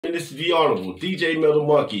And this is the Honorable DJ Metal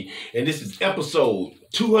Monkey, and this is episode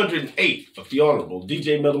 208 of the Honorable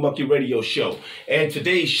DJ Metal Monkey Radio Show. And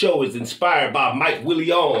today's show is inspired by Mike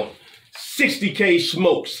Willion, 60K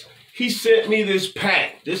Smokes. He sent me this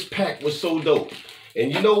pack. This pack was so dope.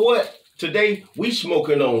 And you know what? Today, we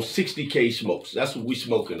smoking on 60K Smokes. That's what we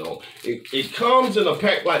smoking on. It comes in a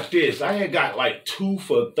pack like this. I had got like 2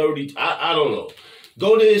 for 30. I don't know.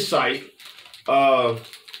 Go to his site.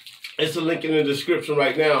 It's a link in the description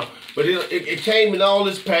right now. But it came in all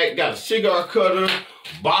this pack. Got a cigar cutter,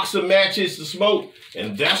 box of matches to smoke.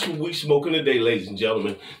 And that's what we smoking today, ladies and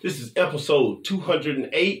gentlemen. This is episode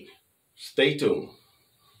 208. Stay tuned.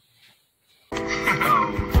 It's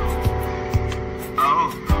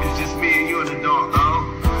just me and you in the dark.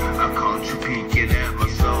 I caught you peeking at my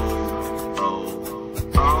soul.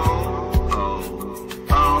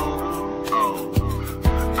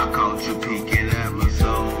 I caught you peeking at my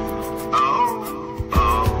soul.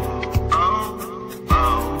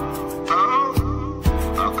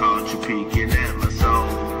 I caught you peeking at my soul.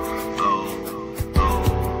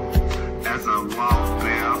 As I walk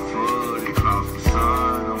barefoot across the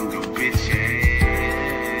sun on your bitch ass.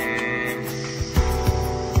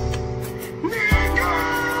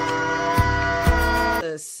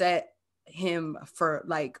 To set him for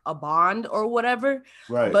like a bond or whatever.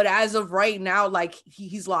 Right. But as of right now, like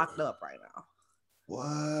he's locked up right now.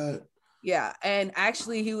 What? Yeah. And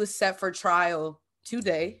actually he was set for trial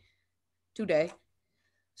today.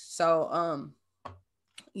 So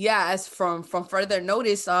yeah, as from further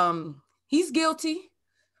notice, he's guilty.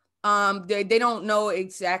 They don't know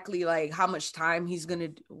exactly like how much time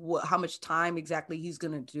exactly he's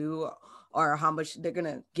gonna do or how much they're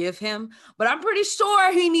gonna give him, but I'm pretty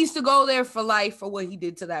sure he needs to go there for life for what he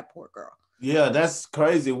did to that poor girl. Yeah, that's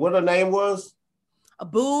crazy. What her name was?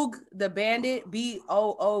 Boog the Bandit,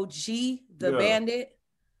 Boog the Bandit.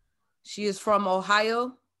 She is from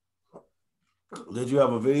Ohio. Did you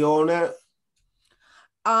have a video on that?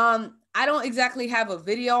 I don't exactly have a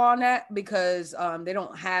video on that because they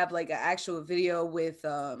don't have like an actual video with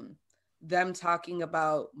them talking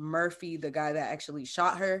about Murphy, the guy that actually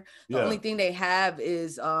shot her. The only thing they have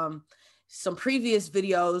is some previous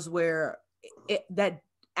videos where the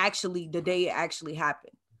day it actually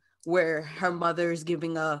happened, where her mother is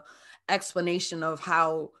giving a explanation of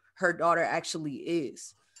how her daughter actually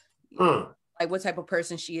is. Like what type of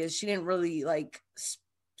person she is. She didn't really like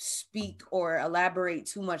speak or elaborate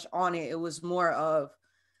too much on it. It was more of,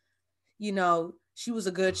 she was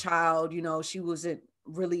a good child, she wasn't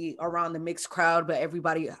really around the mixed crowd, but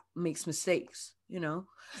everybody makes mistakes,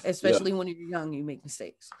 especially when you're young, you make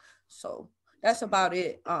mistakes. So that's about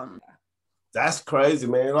it. That's crazy,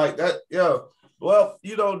 man. Like that, yeah. Well,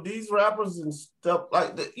 these rappers and stuff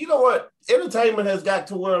like that, you know what? Entertainment has got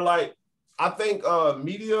to where, like, I think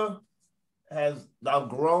media has now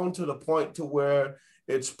grown to the point to where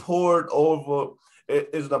it's poured over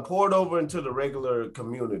into the regular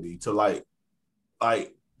community to like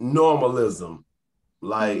normalism.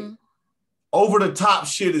 Like over the top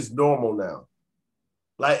shit is normal now.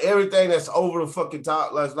 Like everything that's over the fucking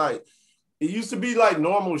top, like it used to be like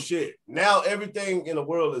normal shit. Now everything in the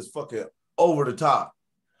world is fucking over the top.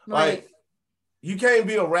 Right. Like you can't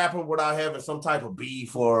be a rapper without having some type of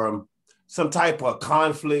beef or some type of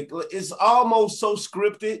conflict. It's almost so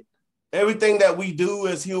scripted. Everything that we do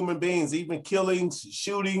as human beings, even killings,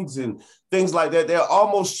 shootings, and things like that, they're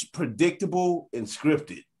almost predictable and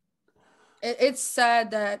scripted. It's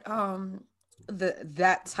sad that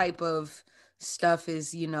that type of stuff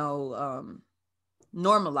is,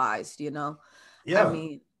 normalized, Yeah. I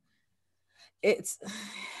mean,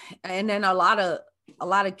 and then a lot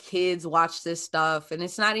of kids watch this stuff, and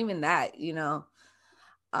it's not even that,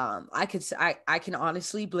 I can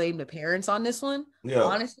honestly blame the parents on this one. Yeah.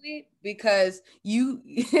 Honestly, because you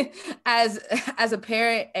as a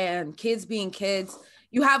parent and kids being kids,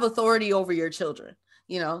 you have authority over your children.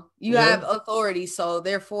 You have authority. So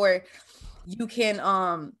therefore you can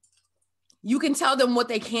tell them what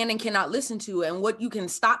they can and cannot listen to and what you can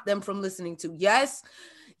stop them from listening to. Yes,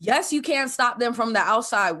 you can't stop them from the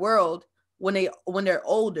outside world when they're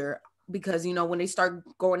older. Because, when they start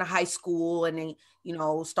going to high school and they,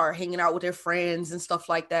 start hanging out with their friends and stuff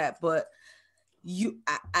like that. But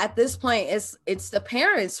at this point, it's the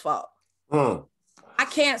parents' fault. I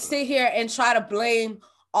can't sit here and try to blame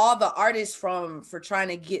all the artists for trying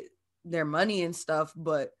to get their money and stuff.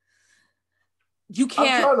 But you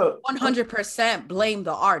can't 100% blame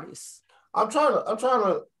the artists. I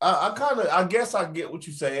guess I get what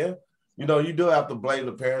you're saying. You do have to blame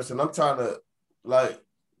the parents. And I'm trying to like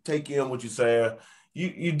take in what you're saying.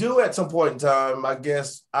 You do at some point in time, I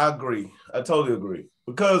guess. I agree. I totally agree.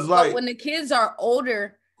 Because but when the kids are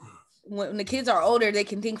older, they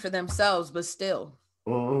can think for themselves, but still.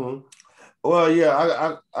 Mm-hmm. Well,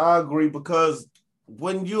 yeah, I agree, because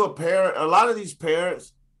when you're a parent, a lot of these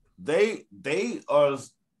parents, they are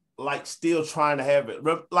like still trying to have it.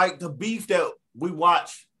 Like the beef that we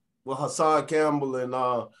watch with Hassan Campbell and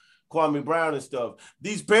Kwame Brown and stuff.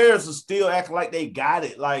 These parents are still acting like they got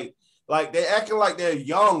it. Like they acting like they're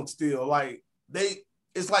young still. Like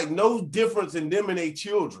it's like no difference in them and their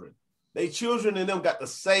children. They children and them got the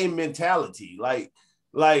same mentality.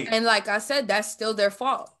 And like I said, that's still their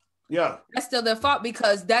fault. Yeah. That's still their fault,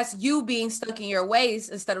 because that's you being stuck in your ways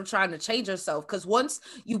instead of trying to change yourself. Because once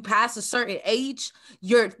you pass a certain age,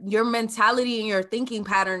 your mentality and your thinking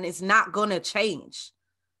pattern is not going to change.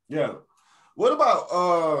 Yeah. What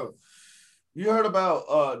about you heard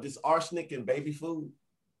about this arsenic in baby food?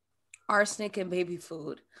 Arsenic and baby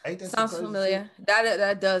food. Sounds familiar.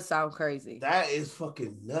 That does sound crazy. That is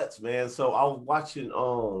fucking nuts, man. So I was watching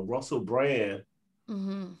Russell Brand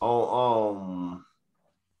on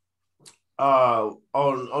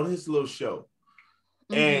his little show,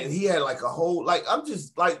 and he had like a whole, like, I'm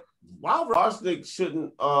just like, why arsenic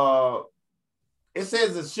shouldn't it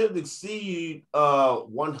says it shouldn't exceed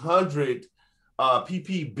 100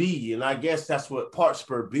 ppb, and I guess that's what parts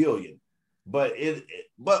per billion. But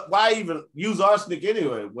but why even use arsenic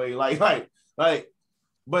anyway?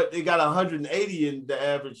 But they got 180 in the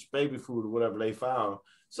average baby food or whatever they found.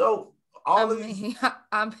 So all of these,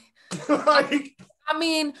 I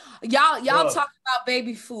mean, y'all talking about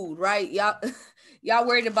baby food, right? Y'all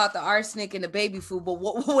worried about the arsenic in the baby food, but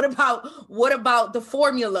what about the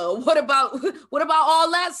formula? What about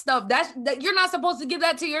all that stuff? That you're not supposed to give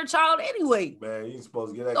that to your child anyway. Man, you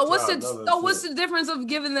supposed to give that. What's the difference of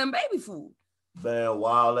giving them baby food? Man,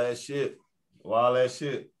 wild ass shit.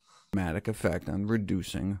 Dramatic effect on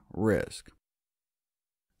reducing risk.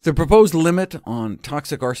 The proposed limit on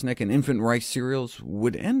toxic arsenic in infant rice cereals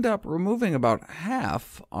would end up removing about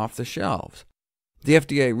half off the shelves. The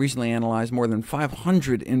FDA recently analyzed more than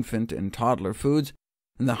 500 infant and toddler foods,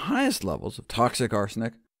 and the highest levels of toxic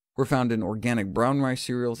arsenic were found in organic brown rice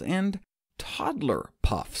cereals and toddler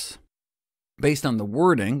puffs. Based on the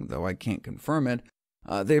wording, though I can't confirm it,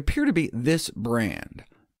 they appear to be this brand.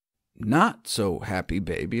 Not so happy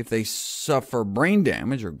baby if they suffer brain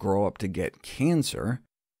damage or grow up to get cancer.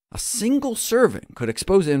 A single serving could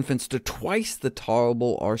expose infants to twice the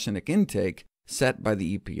tolerable arsenic intake set by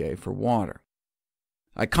the EPA for water.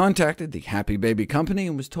 I contacted the Happy Baby company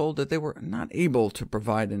and was told that they were not able to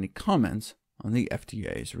provide any comments on the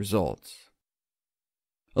FDA's results.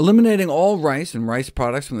 Eliminating all rice and rice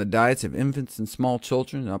products from the diets of infants and small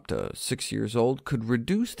children up to 6 years old could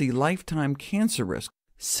reduce the lifetime cancer risk.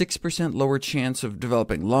 6% lower chance of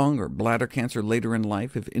developing lung or bladder cancer later in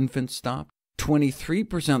life if infants stopped.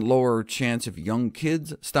 23% lower chance if young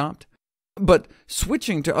kids stopped. But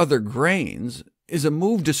switching to other grains is a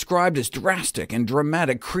move described as drastic and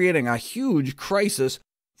dramatic, creating a huge crisis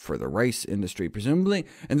for the rice industry, presumably,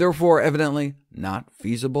 and therefore evidently not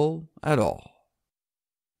feasible at all.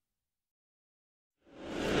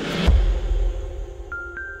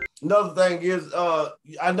 Another thing is,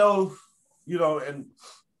 I know, and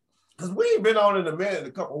because we ain't been on in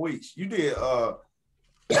a couple of weeks. You did,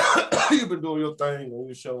 you've been doing your thing on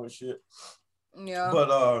your show and shit. Yeah.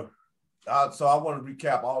 But so I want to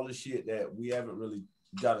recap all the shit that we haven't really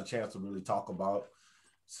got a chance to really talk about.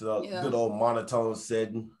 So good old monotone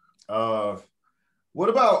setting. What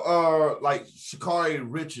about like Sha'Carri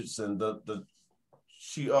Richardson,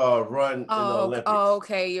 she run in the Olympics? Oh,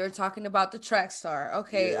 okay. You're talking about the track star.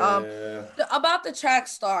 Okay. Yeah. About the track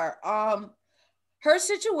star. Her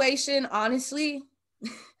situation, honestly,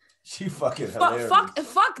 she fucking hilarious.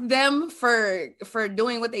 Fuck them for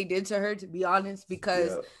doing what they did to her, to be honest,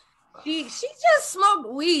 because she just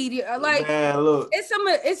smoked weed. Like, man, look,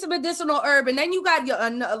 it's a medicinal herb, and then you got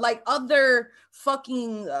your like other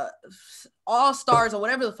fucking all stars or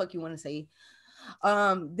whatever the fuck you want to say.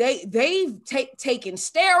 They've taken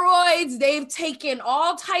steroids, they've taken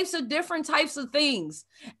all types of different types of things,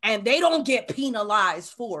 and they don't get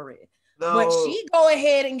penalized for it. No. But she go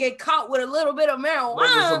ahead and get caught with a little bit of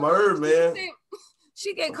marijuana. Some herb, man.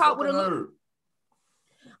 She get caught with a little herb.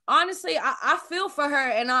 Honestly, I feel for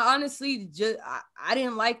her, and I honestly I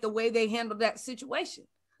didn't like the way they handled that situation.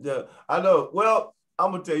 Yeah, I know. Well,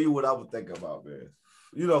 I'm gonna tell you what I would think about, man.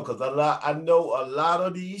 Because I know a lot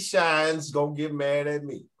of these shines gonna get mad at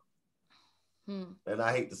me. And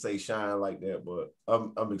I hate to say shine like that, but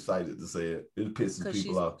I'm excited to say it. It pisses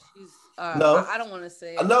people off. No, I don't want to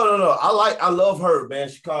say it. No. I love her, man.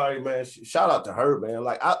 Sha'Carri, man. Shout out to her, man.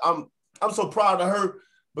 Like I'm so proud of her.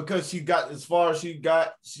 because she got as far as she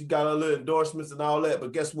got a little endorsements and all that.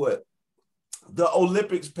 But guess what? The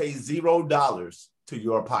Olympics pay $0 to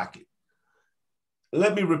your pocket.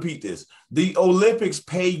 Let me repeat this. The Olympics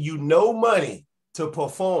pay you no money to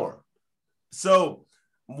perform. So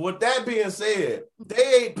with that being said, they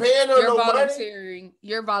ain't paying her no money.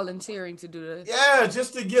 You're volunteering to do this. Yeah,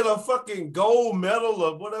 just to get a fucking gold medal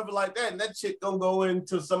or whatever like that. And that shit gonna go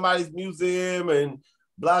into somebody's museum and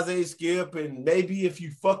blase skip. And maybe if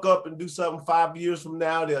you fuck up and do something 5 years from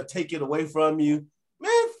now, they'll take it away from you.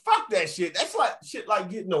 Man, fuck that shit. That's like shit like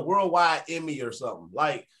getting a worldwide Emmy or something.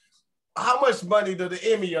 Like, how much money do the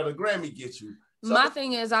Emmy or the Grammy get you? So, my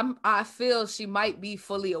thing is, I feel she might be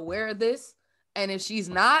fully aware of this. And if she's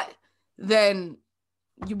not, then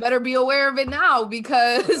you better be aware of it now,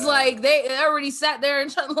 because like they already sat there and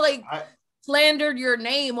slandered your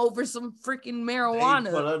name over some freaking marijuana.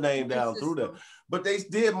 They put her name down through that. But they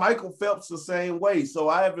did Michael Phelps the same way. So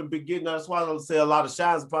I haven't been getting, that's why I don't say a lot of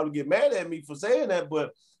shines probably get mad at me for saying that.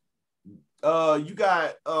 But you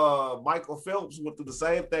got Michael Phelps went through the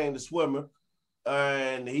same thing, the swimmer.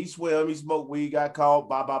 And he swam, he smoked weed, got caught,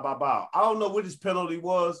 blah. I don't know what his penalty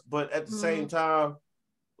was, but at the same time,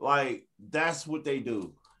 like, that's what they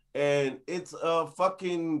do. And it's a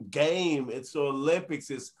fucking game. It's the Olympics.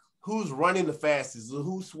 It's who's running the fastest,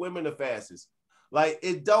 who's swimming the fastest. Like,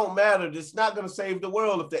 it don't matter. It's not going to save the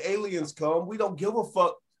world. If the aliens come, we don't give a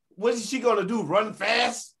fuck. What is she going to do? Run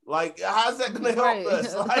fast? Like, how's that going to help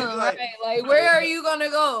us? Like, where are you going to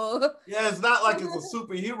go? Yeah, it's not like it's a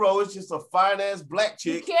superhero. It's just a fine-ass black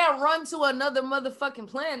chick. You can't run to another motherfucking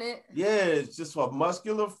planet. Yeah, it's just a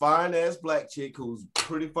muscular, fine-ass black chick who's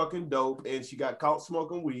pretty fucking dope, and she got caught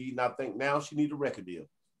smoking weed, and I think now she need a record deal.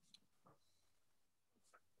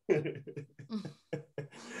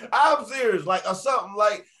 I'm serious. Like, or something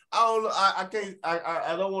like, I don't know.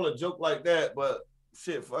 I don't want to joke like that, but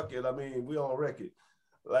shit, fuck it. I mean, we on record.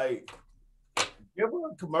 Like, give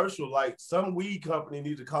her a commercial. Like, some weed company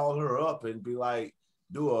need to call her up and be like,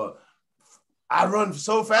 I run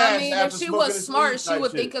so fast. I mean, if she was smart, she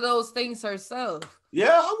would think of those things herself.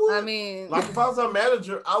 Yeah, I would. I mean, like, if I was her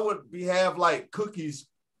manager, I would have like cookies,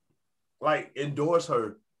 like, endorse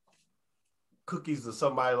her cookies or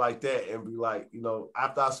somebody like that, and be like, you know,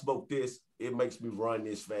 after I smoke this, it makes me run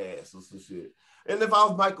this fast or some shit. And if I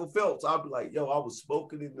was Michael Phelps, I'd be like, yo, I was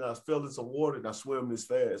smoking it and I fell in some water and I swim this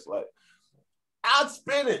fast. Like, I'd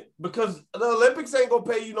spin it, because the Olympics ain't gonna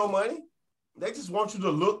pay you no money. They just want you to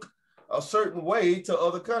look a certain way to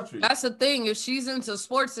other countries. That's the thing. If she's into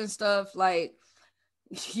sports and stuff, like,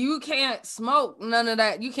 you can't smoke none of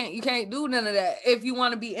that. You can't do none of that if you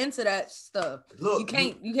want to be into that stuff. Look, you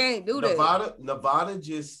can't do that.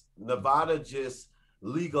 Nevada just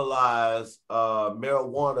legalized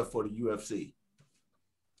marijuana for the UFC.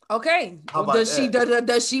 Okay. Does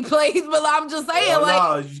she play? Well, I'm just saying,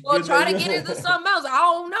 try to get into something else. I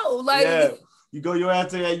don't know. Like, yeah, you go your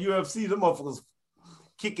ass to that UFC, them motherfuckers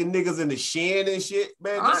kicking niggas in the shin and shit.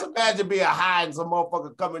 Man, just imagine being high and some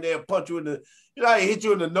motherfucker come in there and punch you in the, you know how he hit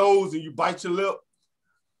you in the nose and you bite your lip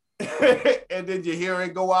and then your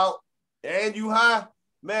hearing go out and you high.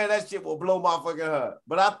 Man, that shit will blow my fucking heart.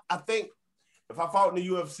 But I think if I fought in the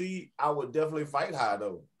UFC, I would definitely fight high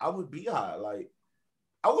though. I would be high. Like,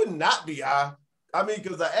 I would not be high. I mean,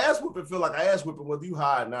 because the ass whooping feel like an ass whooping whether you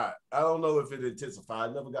high or not. I don't know if it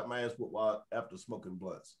intensified. I never got my ass whooped after smoking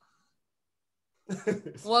blunts.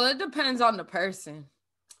 Well, it depends on the person.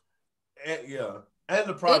 And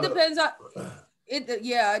the product. It depends on it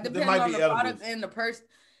depends on the product and the person.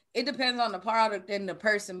 It depends on the product and the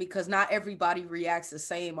person, because not everybody reacts the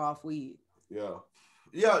same off weed. Yeah,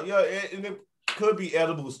 and it could be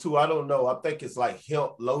edibles too. I don't know. I think it's like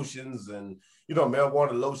hemp lotions and, you know,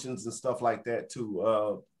 marijuana lotions and stuff like that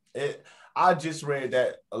too. I just read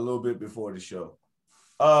that a little bit before the show.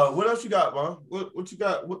 What else you got, man? What you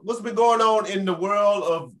got? What's been going on in the world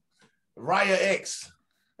of Riah X?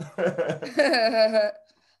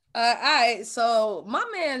 All right, so my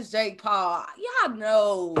man's Jake Paul. Y'all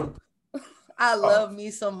know I love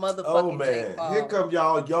me some motherfucking Jake Paul. Here come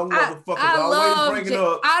y'all young motherfuckers. I love bring it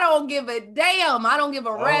up. I don't give a damn. I don't give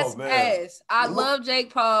a rat's ass. I love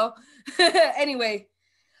Jake Paul. Anyway,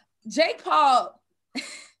 Jake Paul.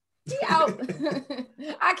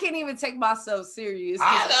 I can't even take myself serious.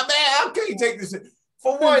 I can't take this.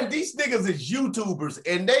 For one, these niggas is YouTubers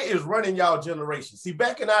and they is running y'all generation. See,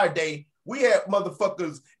 back in our day, we had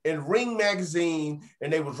motherfuckers in Ring Magazine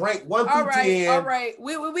and they was ranked 1 through 10. All right,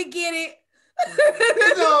 we get it.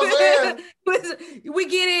 You know what I'm saying? We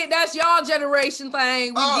get it. That's y'all generation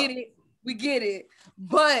thing. We get it.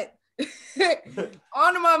 But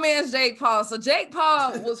on to my man Jake Paul. So Jake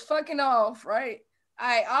Paul was fucking off, right?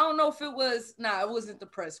 I don't know if it was. It wasn't the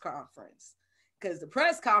press conference, because the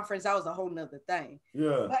press conference, that was a whole nother thing.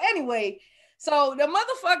 Yeah. But anyway, so the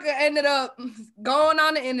motherfucker ended up going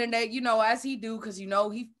on the internet, as he do, because he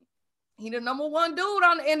the number one dude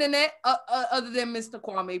on the internet, other than Mr.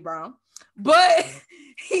 Kwame Brown. But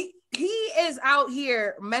he is out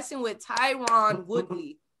here messing with Tyron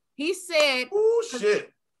Woodley. He said, "Oh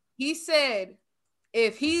shit." He said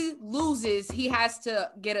if he loses, he has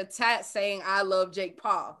to get a tat saying "I love Jake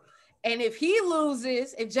Paul," and if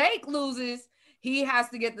Jake loses, he has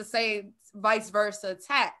to get the same vice versa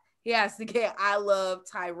tat. He has to get "I love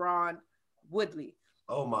Tyron Woodley."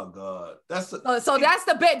 Oh my God, so that's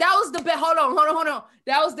the bet. That was the bet. Hold on.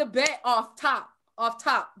 That was the bet off top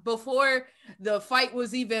before the fight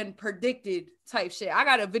was even predicted. Type shit. I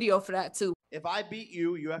got a video for that too. If I beat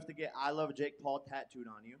you, you have to get "I love Jake Paul" tattooed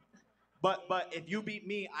on you. But if you beat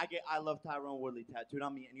me, I get "I love Tyron Woodley" tattooed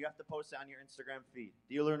on me, and you have to post it on your Instagram feed.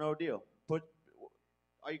 Deal or no deal?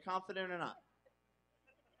 Are you confident or not?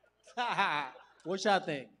 What y'all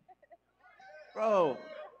think? Bro.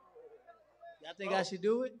 Y'all think I should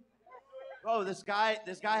do it? Bro, this guy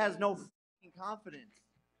has no fucking confidence.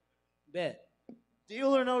 Bet.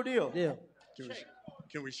 Deal or no deal? Deal.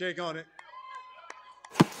 Can we shake on it?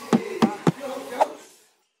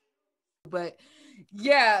 But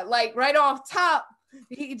yeah, like right off top,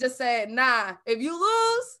 he just said, "Nah, if you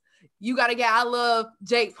lose, you gotta get 'I love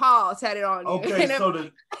Jake Paul' tatted on you." Okay,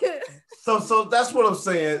 so that's what I'm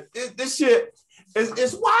saying. This shit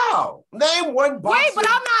is wild. Name one boxer. Wait, but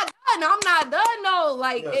I'm not done though.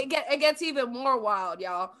 Like it gets even more wild,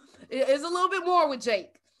 y'all. It's a little bit more with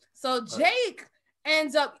Jake. So Jake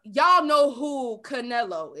ends up, y'all know who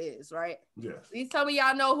Canelo is, right? Yes. Please tell me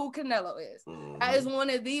y'all know who Canelo is. Mm-hmm. That is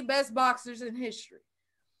one of the best boxers in history.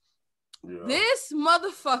 Yeah. This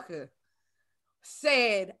motherfucker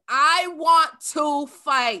said, "I want to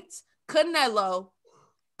fight Canelo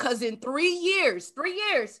because in 3 years,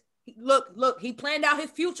 look, he planned out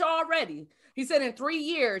his future already. He said in 3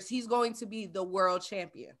 years, he's going to be the world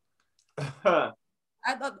champion."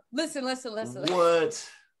 Listen.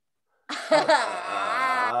 What?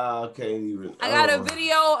 I can't even. I got a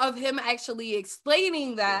video of him actually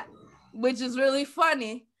explaining that, which is really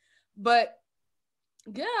funny. But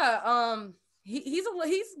yeah, he's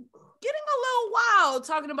getting a little wild,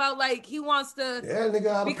 talking about like he wants to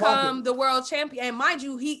become the world champion. And mind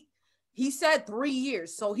you, he said 3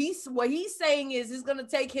 years. So what he's saying is it's gonna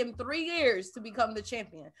take him 3 years to become the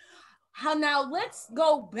champion. Now let's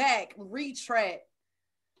go back, retread.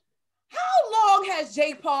 How long has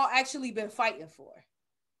Jake Paul actually been fighting for?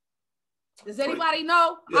 Does anybody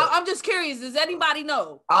know? Yeah. I'm just curious. Does anybody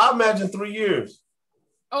know? I imagine 3 years.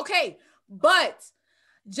 Okay, but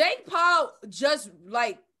Jake Paul, just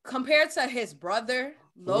like compared to his brother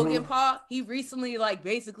Logan Paul, he recently like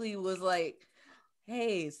basically was like,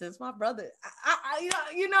 "Hey, since my brother,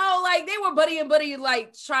 like they were buddy and buddy,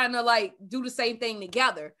 like trying to like do the same thing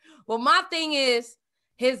together." Well, my thing is,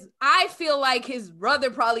 I feel like his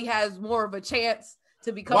brother probably has more of a chance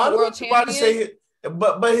to become a world champion.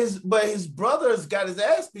 But his brother's got his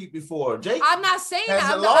ass beat before. Jake, I'm not saying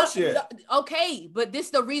hasn't lost yet. Okay, but this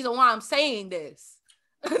is the reason why I'm saying this.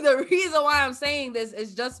 The reason why I'm saying this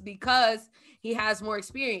is just because he has more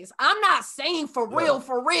experience. I'm not saying for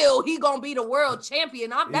real, he gonna be the world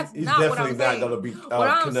champion. That's he's not what I'm saying. He's definitely not gonna beat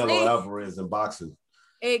Canelo Alvarez in boxing.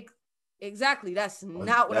 Exactly, that's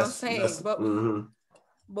not what I'm saying.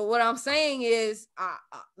 But what I'm saying is,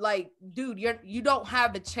 like, dude, you don't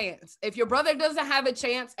have a chance. If your brother doesn't have a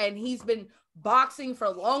chance and he's been boxing for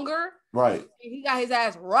longer, right? He got his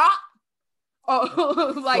ass rocked.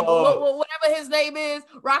 Oh, like whatever his name is,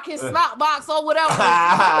 rock his snot box or whatever.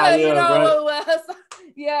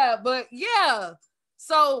 Yeah.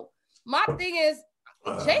 So my thing is,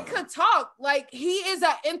 Jake could talk. Like, he is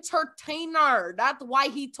an entertainer. That's why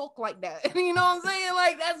he talk like that. You know what I'm saying?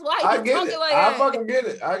 Like, that's why he's talking like that. I fucking get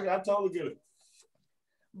it. I totally get it.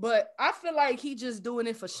 But I feel like he just doing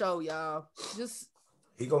it for show, y'all.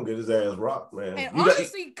 He gonna get his ass rocked, man. And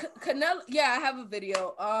honestly, Canelo, I have a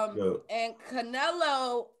video. And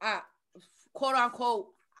Canelo, quote unquote,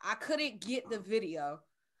 I couldn't get the video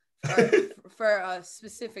for a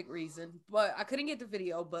specific reason, but I couldn't get the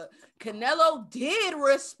video. But Canelo did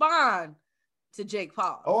respond to Jake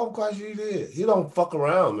Paul. Oh, I'm quite sure he did. He don't fuck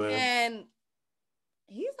around, man. And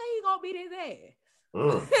he said he gonna beat his ass.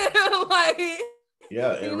 Like,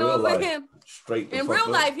 yeah, in real life, straight. In real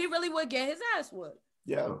life, he really would get his ass whooped.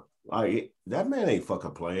 Yeah, like that man ain't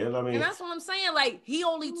fucking playing. I mean, and that's what I'm saying. Like, he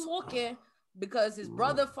only talking because his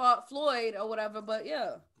brother fought Floyd or whatever. But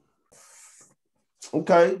yeah.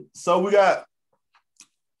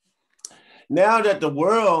 now that the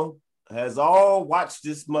world has all watched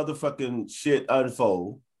this motherfucking shit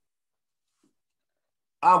unfold,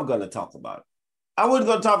 I'm gonna talk about it. I wasn't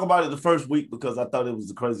gonna talk about it the first week because I thought it was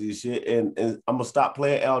the craziest shit, and I'm gonna stop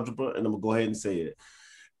playing algebra and I'm gonna go ahead and say it.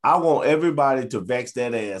 I want everybody to vax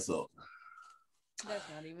that ass up. That's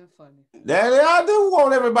not even funny. That I do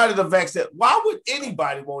want everybody to vax that. Why would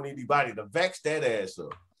anybody want anybody to vax that ass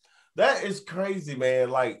up? That is crazy,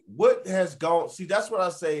 man. Like, what has gone? See, that's what I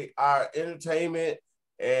say. Our entertainment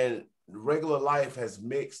and regular life has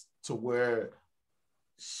mixed to where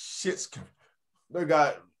they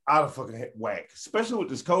got out of fucking whack, especially with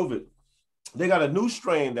this COVID. They got a new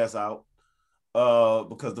strain that's out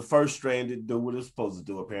because the first strain didn't do what it's supposed to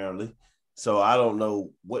do, apparently. So I don't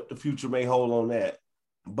know what the future may hold on that.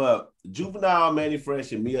 But Juvenile, Manny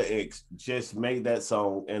Fresh, and Riah X just made that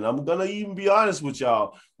song. And I'm going to even be honest with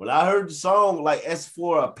y'all. When I heard the song, like, as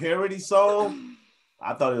for a parody song,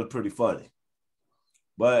 I thought it was pretty funny.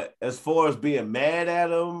 But as far as being mad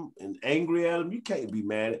at him and angry at him, you can't be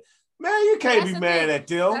mad at man, you can't be mad at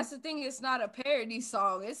them. That's the thing. It's not a parody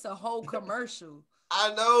song. It's a whole commercial.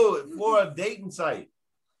 I know, for a dating site.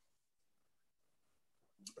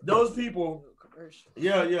 Those people,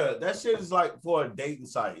 yeah, that shit is like for a dating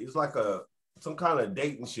site. It's like some kind of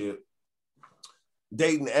dating shit,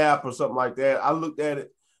 dating app or something like that. I looked at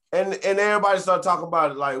it, and everybody started talking about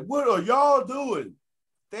it. Like, what are y'all doing?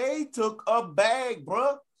 They took a bag,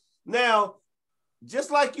 bruh. Now, just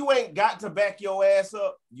like you ain't got to back your ass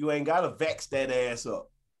up, you ain't got to vex that ass up.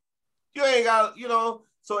 You ain't got,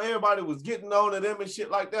 so everybody was getting on to them and shit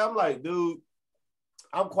like that. I'm like, dude,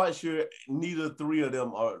 I'm quite sure neither three of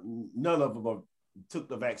them or none of them took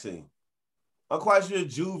the vaccine. I'm quite sure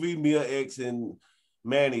Juvie, Riah X, and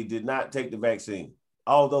Manny did not take the vaccine,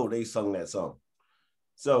 although they sung that song.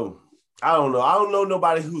 So I don't know. I don't know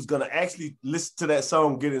nobody who's going to actually listen to that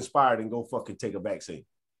song, get inspired, and go fucking take a vaccine.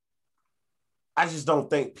 I just don't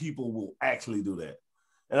think people will actually do that.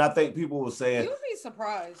 And I think people will say, you'd be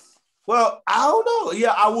surprised. Well, I don't know.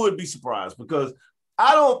 Yeah, I would be surprised because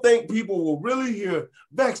I don't think people will really hear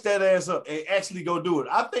vax that ass up and actually go do it.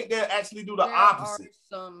 I think they'll actually do the opposite.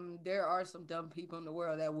 There are some dumb people in the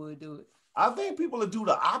world that would do it. I think people will do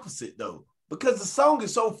the opposite though, because the song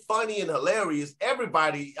is so funny and hilarious.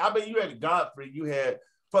 Everybody, I mean, you had Godfrey, you had,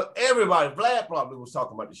 but everybody, Vlad probably was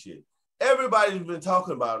talking about the shit. Everybody's been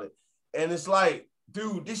talking about it. And it's like,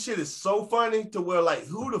 dude, this shit is so funny to where like,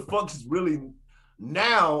 who the fuck is really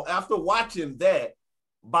now, after watching that,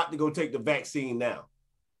 about to go take the vaccine now?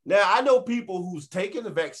 Now, I know people who's taking the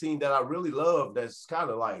vaccine that I really love that's kind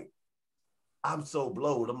of like, I'm so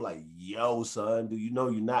blowed. I'm like, yo, son, do you know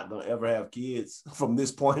you're not going to ever have kids from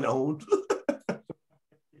this point on?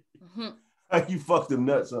 Like, you fucked them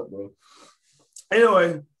nuts up, bro.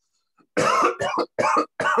 Anyway,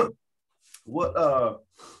 what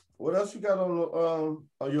else you got on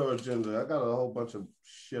your agenda? I got a whole bunch of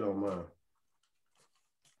shit on mine.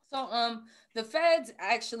 So, the feds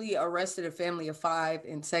actually arrested a family of 5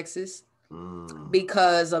 in Texas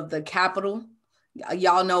because of the Capitol.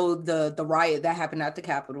 Y'all know the riot that happened at the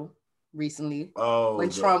Capitol recently. Oh, when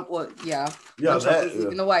Trump was, Trump was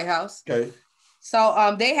leaving the White House. Okay.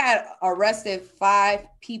 So, they had arrested 5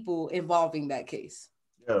 people involving that case.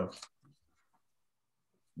 Yeah.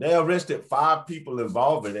 They arrested 5 people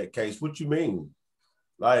involved in that case. What you mean?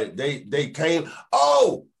 Like they came.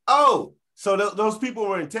 Oh. So those people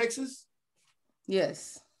were in Texas?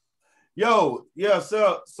 Yes. Yo, yeah,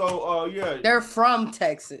 so yeah. They're from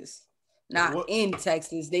Texas, not in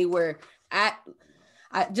Texas. They were I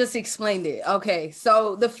just explained it. Okay,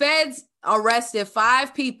 so the feds arrested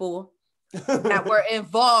 5 people that were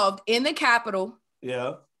involved in the Capitol.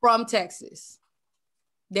 Yeah. From Texas.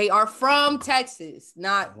 They are from Texas,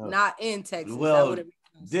 not in Texas. Well,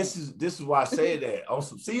 this is why I say that.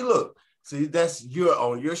 Also, that's you're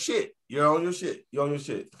on your shit. You're on your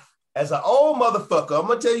shit. As an old motherfucker, I'm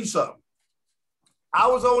gonna tell you something. I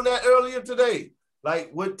was on that earlier today.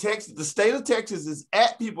 Like with Texas, the state of Texas is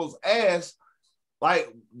at people's ass.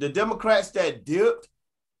 Like the Democrats that dipped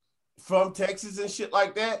from Texas and shit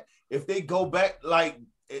like that, if they go back,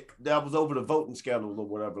 that was over the voting scandals or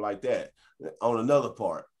whatever like that on another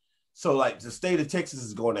part. So like the state of Texas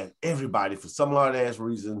is going at everybody for some hard ass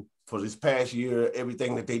reason for this past year,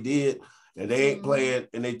 everything that they did. And they ain't playing,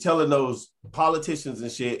 and they telling those politicians and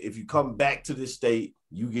shit, if you come back to this state,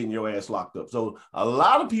 you getting your ass locked up. So a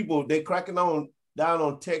lot of people, they cracking down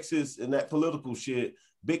on Texas and that political shit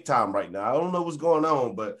big time right now. I don't know what's going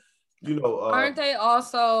on, but aren't they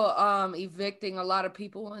also evicting a lot of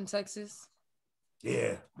people in Texas?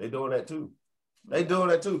 Yeah, they doing that too.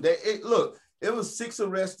 Look, it was 6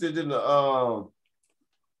 arrested in the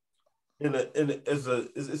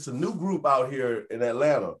it's a new group out here in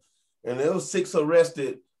Atlanta, and there was 6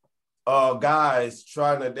 arrested guys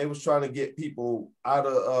trying to get people out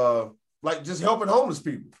of like just helping homeless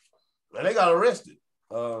people, and they got arrested.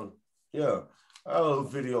 Yeah, I have a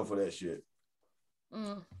video for that shit.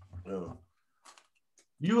 Yeah.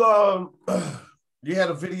 You you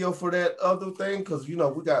had a video for that other thing? Because we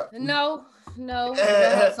got no. I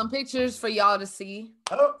have some pictures for y'all to see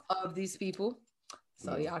of these people,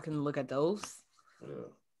 so y'all can look at those. Yeah.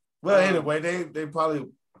 Well, anyway, they probably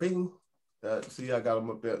ping. See, I got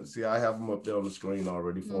them up there. See, I have them up there on the screen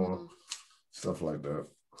already for them. Stuff like that.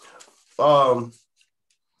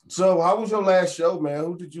 So how was your last show, man?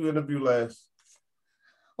 Who did you interview last?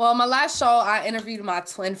 Well, my last show, I interviewed my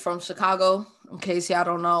twin from Chicago. In case y'all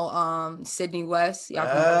don't know, Sydney West. Y'all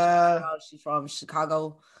can know she's from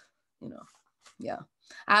Chicago. Yeah.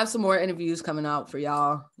 I have some more interviews coming out for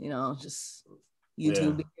y'all. Just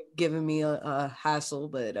YouTube giving me a hassle,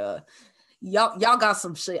 but y'all got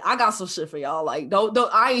some shit. I got some shit for y'all. Like, don't.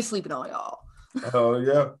 I ain't sleeping on y'all. Oh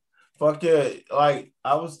yeah, fuck yeah! Like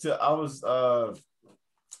I was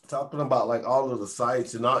talking about like all of the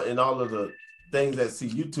sites and all of the things that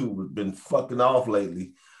YouTube has been fucking off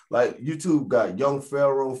lately. Like YouTube got Young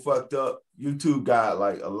Pharaoh fucked up. YouTube got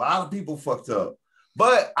like a lot of people fucked up.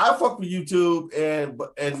 But I fuck with YouTube and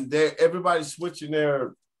everybody's switching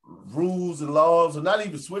their rules and laws, and not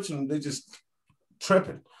even switching them, they just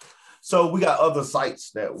tripping. So we got other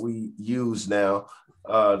sites that we use now.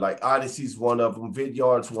 Like Odyssey's one of them,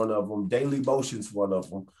 Vidyard's one of them, Daily Motion's one of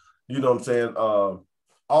them. You know what I'm saying? All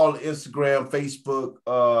Instagram, Facebook,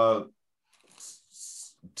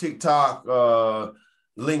 TikTok,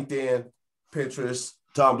 LinkedIn, Pinterest,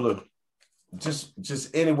 Tumblr,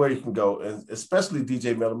 just anywhere you can go, and especially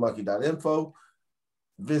djmetalmonkey.info.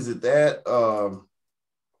 Visit that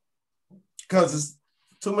because it's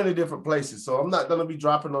too many different places. So I'm not gonna be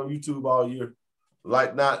dropping on YouTube all year.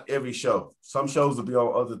 Like not every show. Some shows will be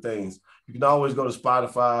on other things. You can always go to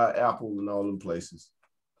Spotify, Apple, and all them places.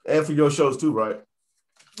 And for your shows too, right?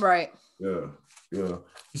 Right. Yeah. You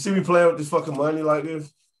see me playing with this fucking money like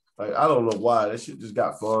this? Like, I don't know why. That shit just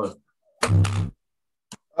got fun.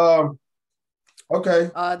 Okay.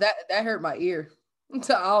 That hurt my ear.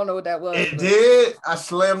 So I don't know what that was. It did. I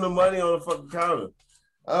slammed the money on the fucking counter.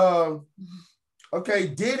 Okay,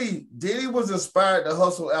 Diddy was inspired to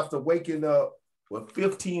hustle after waking up with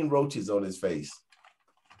 15 roaches on his face.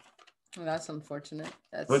 Well, that's unfortunate.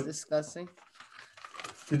 That's disgusting.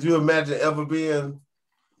 Could you imagine have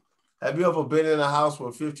you ever been in a house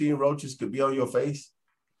where 15 roaches could be on your face?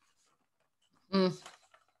 Nah,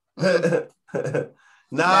 man,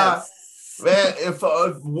 if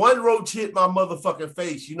one roach hit my motherfucking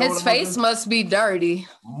face, you know his face must be dirty.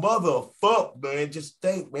 Motherfuck, man. Just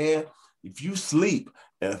think, man, if you sleep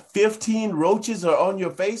and 15 roaches are on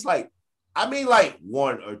your face, like, I mean, like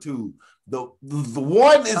 1 or 2. The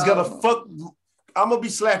one is gonna fuck. I'm gonna be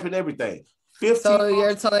slapping everything. 15 so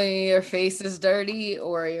you're telling me your face is dirty,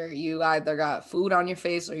 or you either got food on your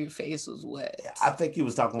face or your face was wet? I think he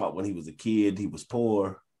was talking about when he was a kid, he was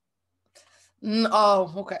poor.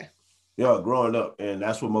 Oh, okay. Yeah, growing up, and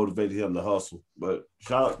that's what motivated him to hustle. But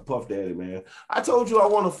shout out to Puff Daddy, man. I told you I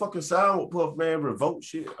want to fucking sign with Puff, man. Revolt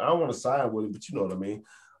shit. I don't want to sign with him, but you know what I mean.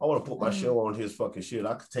 I want to put my show on his fucking shit.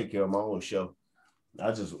 I could take care of my own show.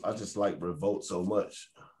 I just like Revolt so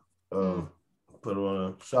much. Put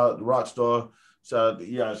on. Shout out to Rockstar. Shout out to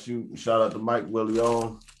EIShoot. Shout out to Mike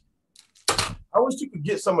Willion. I wish you could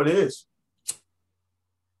get some of this.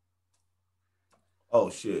 Oh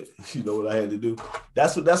shit! You know what I had to do?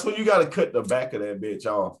 That's when you gotta cut the back of that bitch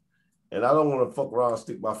off. And I don't want to fuck around and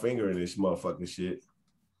stick my finger in this motherfucking shit.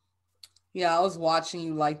 Yeah, I was watching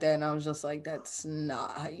you like that, and I was just like, "That's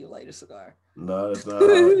not how you light a cigar." No, that's not.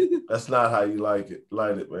 That's not how you light it,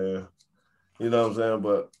 man. You know what I'm saying?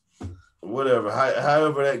 But whatever.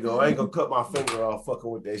 However that go, I ain't gonna cut my finger off fucking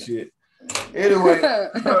with that shit. Anyway.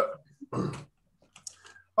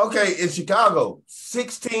 Okay, in Chicago,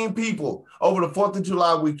 16 people over the 4th of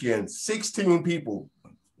July weekend, 16 people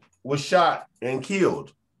were shot and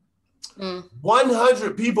killed.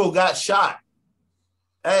 100 people got shot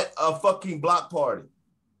at a fucking block party.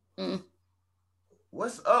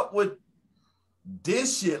 What's up with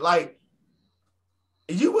this shit? Like,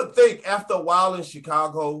 you would think after a while in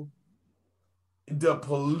Chicago, the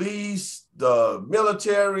police, the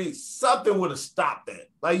military, something would have stopped that.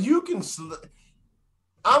 Like, you can...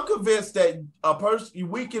 I'm convinced that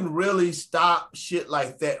we can really stop shit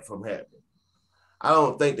like that from happening. I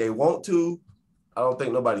don't think they want to. I don't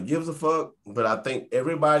think nobody gives a fuck. But I think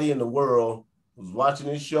everybody in the world who's watching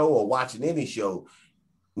this show or watching any show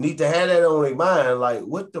need to have that on their mind. Like,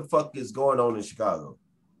 what the fuck is going on in Chicago?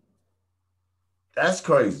 That's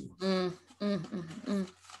crazy. I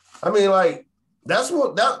mean, like, it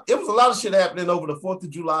was a lot of shit happening over the 4th of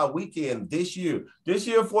July weekend this year. This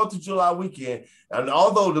year, 4th of July weekend. And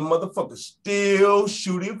although the motherfuckers still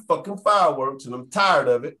shooting fucking fireworks, and I'm tired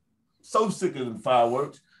of it, so sick of the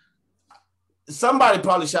fireworks, somebody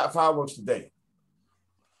probably shot fireworks today.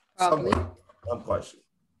 Probably. I'm quite sure.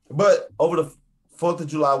 But over the 4th of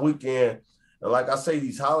July weekend, and like I say,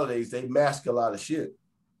 these holidays, they mask a lot of shit.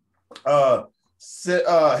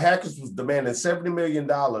 Hackers was demanding $70 million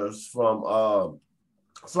from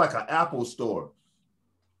it's like an Apple store.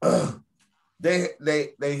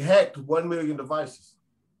 They hacked 1 million devices.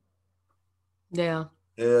 Yeah.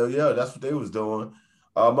 Yeah, that's what they was doing.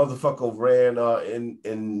 Motherfucker ran in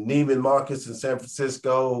Neiman Marcus in San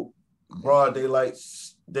Francisco, broad daylight.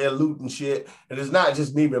 They're looting shit, and it's not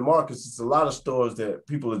just Neiman Marcus. It's a lot of stores that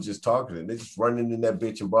people are just targeting. They're just running in that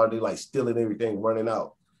bitch in broad daylight, stealing everything, running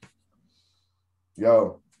out.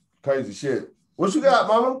 Yo, crazy shit. What you got,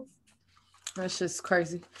 mama? That's just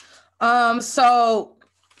crazy. So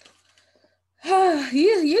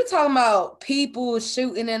you talking about people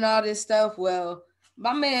shooting and all this stuff. Well,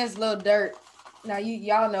 my man's Lil Durk. Now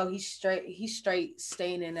y'all know he's straight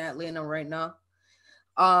staying in Atlanta right now.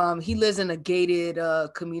 He lives in a gated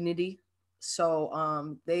community.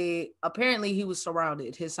 So he was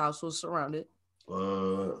surrounded. His house was surrounded.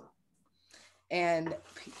 And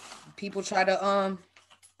people try to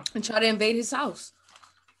invade his house.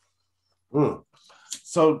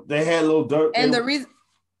 So they had Lil Durk. And the reason,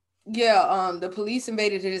 the police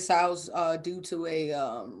invaded his house due to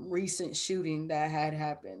a recent shooting that had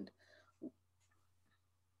happened.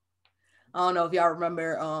 I don't know if y'all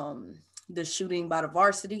remember the shooting by the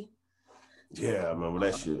Varsity. Yeah, I remember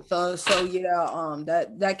that shit.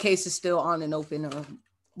 That case is still on and open,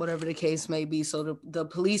 whatever the case may be. So the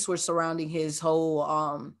police were surrounding his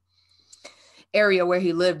whole area where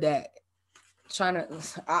he lived at. I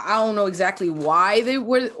don't know exactly why they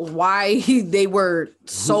were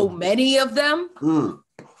so many of them,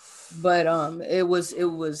 but it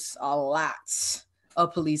was a lot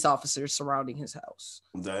of police officers surrounding his house.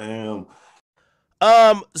 Damn.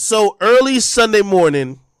 So early Sunday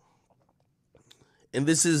morning, and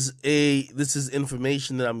this is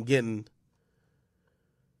information that I'm getting.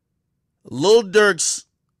 Lil Durk's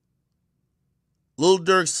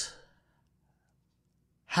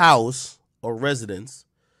house or residence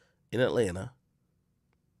in Atlanta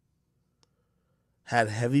had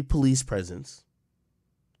heavy police presence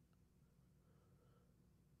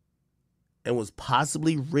and was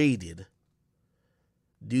possibly raided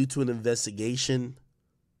due to an investigation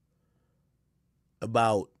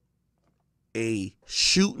about a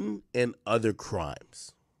shooting and other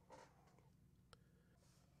crimes.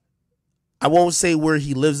 I won't say where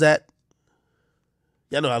he lives at.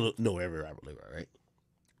 Y'all know I know wherever I live at, right?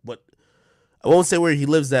 But I won't say where he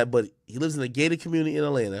lives at, but he lives in a gated community in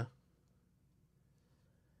Atlanta.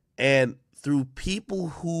 And through people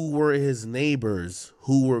who were his neighbors,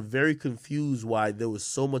 who were very confused why there was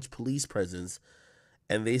so much police presence,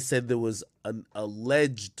 and they said there was an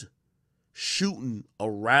alleged shooting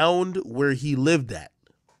around where he lived at.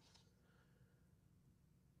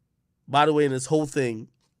 By the way, in this whole thing,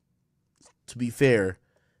 to be fair,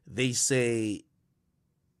 they say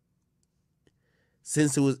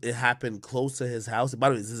since it happened close to his house. By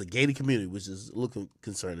the way, this is a gated community, which is a little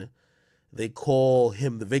concerning. They call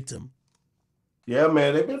him the victim. Yeah,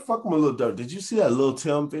 man, they've been fucking with Lil Durk. Did you see that Lil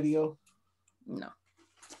Tim video? No.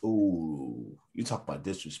 Ooh, you talk about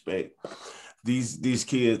disrespect. These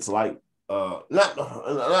kids like I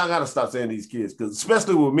gotta stop saying these kids, because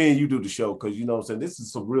especially with me and you do the show, because you know what I'm saying, this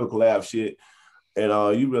is some real collab shit, and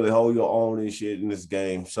you really hold your own and shit in this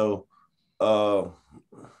game. So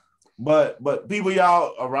but people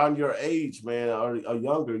y'all around your age, man, are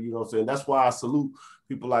younger, you know what I'm saying? That's why I salute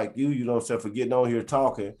people like you know what I'm saying, for getting on here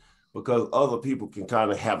talking, because other people can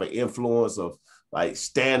kind of have an influence of like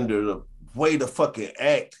standard of way to fucking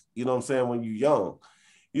act, you know what I'm saying, when you're young.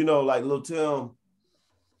 You know, like Lil Tim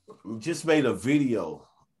just made a video.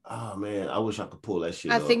 Oh man, I wish I could pull that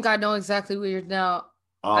shit up. I think I know exactly what you're now.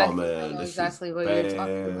 Oh man, I know exactly what you're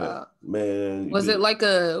talking about. Man, was it like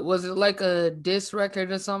a diss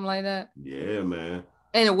record or something like that? Yeah, man.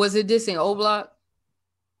 And was it dissing O Block?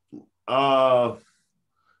 I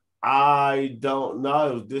don't know.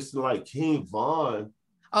 It was dissing like King Von.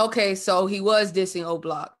 Okay, so he was dissing O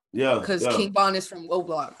Block. Yeah, because King Von is from O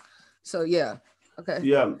Block. So yeah. Okay.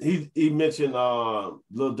 Yeah, he mentioned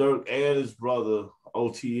Lil Durk and his brother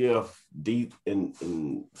OTF deep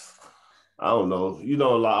in I don't know. You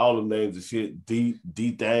know, like all the names of shit, D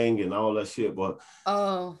Thang and all that shit, but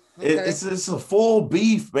Oh, okay. it's a full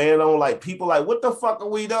beef, man. On like people like, what the fuck are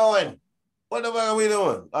we doing? What the fuck are we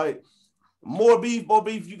doing? Like more beef, more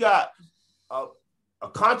beef. You got a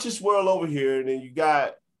conscious world over here, and then you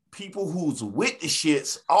got people who's with the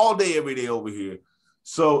shits all day, every day over here.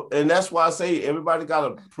 So, and that's why I say everybody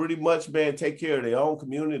got to pretty much, man, take care of their own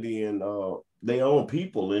community and their own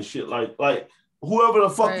people and shit. Like whoever the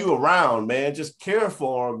fuck you around, man, just care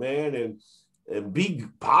for them, man, and be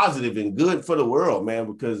positive and good for the world, man,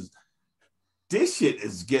 because this shit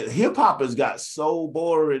is hip hop has got so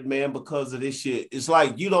boring, man, because of this shit. It's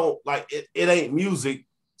like you don't like it ain't music,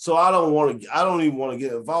 so I don't even want to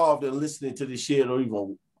get involved in listening to this shit or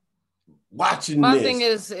even watching My this. thing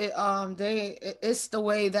is it's the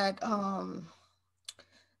way that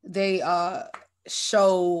they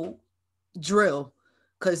show drill,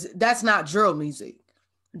 because that's not drill music.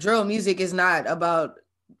 Drill music is not about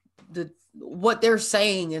what they're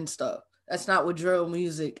saying and stuff. That's not what drill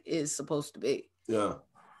music is supposed to be. Yeah.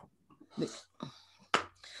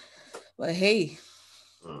 But hey,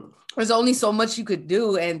 there's only so much you could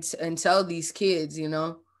do and tell these kids, you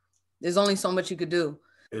know. There's only so much you could do.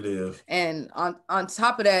 It is. And on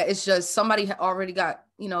top of that, it's just somebody already got,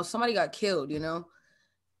 somebody got killed, you know.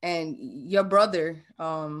 And your brother,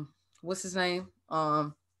 what's his name?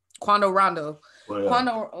 Quando Rondo. Well,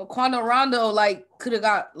 yeah. Quando Rondo, like,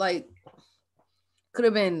 could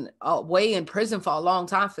have been away in prison for a long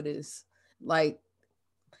time for this. Like,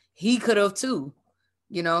 he could have too,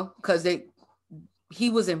 you know, because he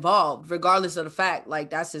was involved, regardless of the fact, like,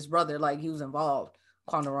 that's his brother, like, he was involved,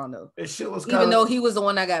 Quando Rondo. Shit was even though he was the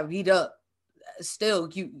one that got beat up, still,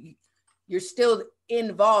 you're still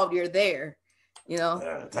involved, you're there, you know.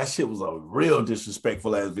 Yeah, that shit was a real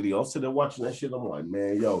disrespectful ass video. I'm sitting there watching that shit. I'm like,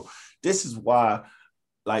 man, yo, this is why.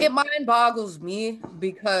 Like, it mind boggles me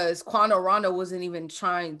because Quando Rondo wasn't even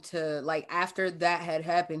trying to, like, after that had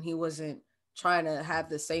happened, he wasn't trying to have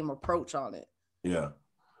the same approach on it. Yeah,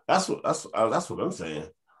 that's what I'm saying.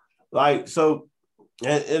 Like, so,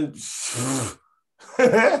 and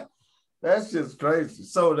that's just crazy.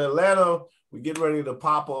 So in Atlanta, we're getting ready to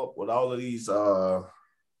pop up with all of these. We're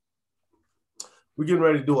getting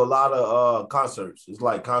ready to do a lot of concerts. It's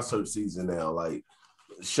like concert season now. Like,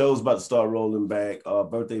 shows about to start rolling back.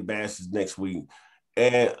 Birthday bash is next week.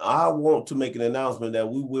 And I want to make an announcement that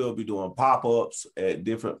we will be doing pop-ups at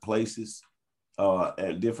different places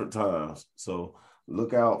at different times. So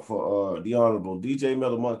look out for the Honorable DJ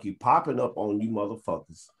Metal Monkey popping up on you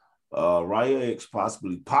motherfuckers. Riah X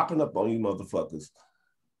possibly popping up on you motherfuckers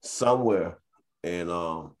somewhere. And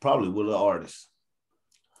probably with an artist.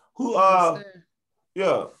 Who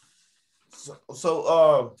yeah.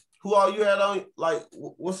 So who all you had on? Like,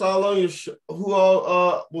 what's all on your show? Who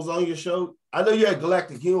all was on your show? I know you had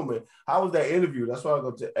Galactic Human. How was that interview? That's what I was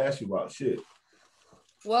going to ask you about. Shit.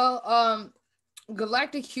 Well,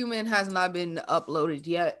 Galactic Human has not been uploaded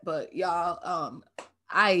yet, but y'all,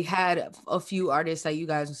 I had a few artists that you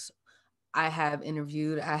guys I have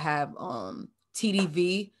interviewed. I have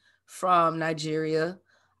TDV from Nigeria.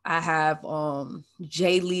 I have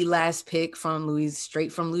Jay Lee Last Pick from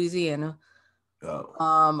straight from Louisiana. Oh.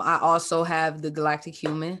 I also have the Galactic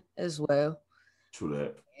Human as well. True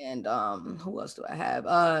that. And who else do I have?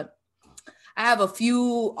 I have a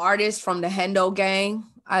few artists from the Hendo gang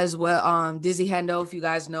as well. Dizzy Hendo, if you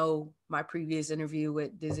guys know my previous interview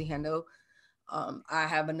with Dizzy Hendo. I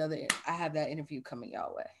have that interview coming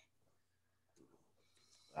y'all way.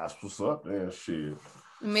 That's what's up, man. Shit.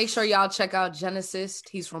 Make sure y'all check out Genesis.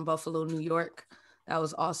 He's from Buffalo, New York. That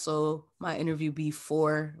was also my interview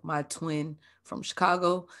before my twin from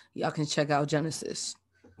Chicago. Y'all can check out Genesis.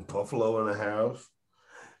 Buffalo in the house.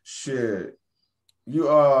 Shit. You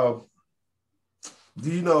do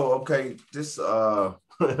you know, okay, this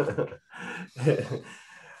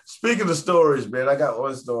speaking of stories, man, I got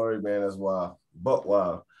one story, man, as well. But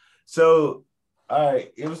wow. So all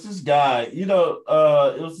right, it was this guy, he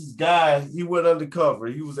went undercover.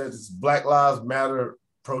 He was at this Black Lives Matter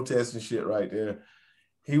protest and shit right there.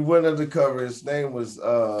 He went undercover. His name was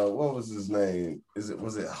what was his name?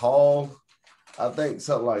 Was it Hall? I think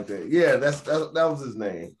something like that. Yeah, that was his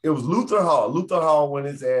name. It was Luther Hall. Luther Hall went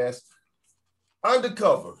his ass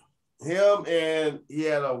undercover. Him and he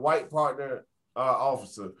had a white partner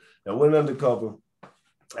officer that went undercover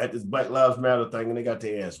at this Black Lives Matter thing, and they got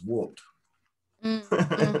their ass whooped.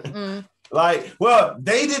 Like, well,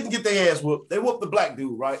 they didn't get their ass whooped. They whooped the black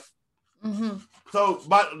dude, right? Mm-hmm. So,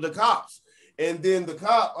 by the cops. And then the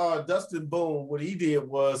cop, Dustin Boone, what he did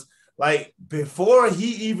was, like, before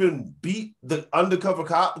he even beat the undercover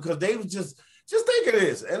cop, because they was just just think of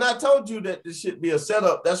this. And I told you that this should be a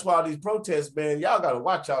setup. That's why these protests, man, y'all got to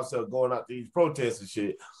watch yourself going out to these protests and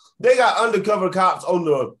shit. They got undercover cops on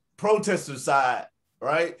the protester side,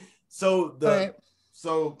 right? So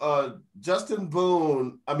Dustin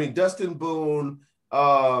Boone,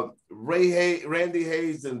 Randy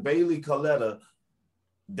Hayes, and Bailey Coletta,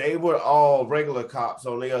 they were all regular cops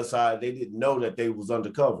on the other side. They didn't know that they was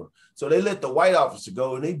undercover. So they let the white officer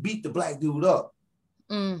go and they beat the black dude up.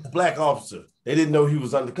 The black officer. They didn't know he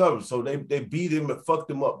was undercover. So they beat him and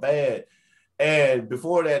fucked him up bad. And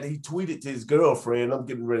before that, he tweeted to his girlfriend,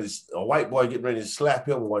 a white boy getting ready to slap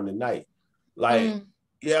him one night. Like,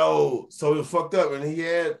 yo, so it was fucked up. And he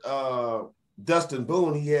had Dustin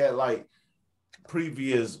Boone, he had like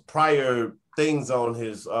prior things on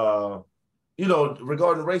his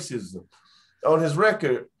regarding racism on his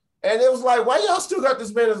record. And it was like, why y'all still got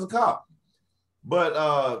this man as a cop?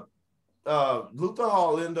 But Luther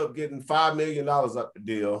Hall ended up getting $5 million out the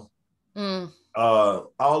deal.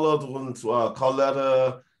 All other ones,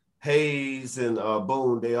 Coletta, Hayes, and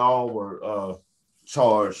Boone, they all were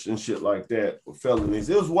charged and shit like that with felonies.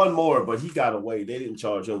 There was one more, but he got away. They didn't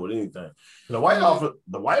charge him with anything. And the white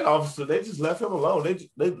officer, they just left him alone.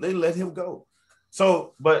 They let him go.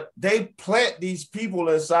 So, but they plant these people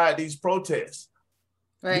inside these protests.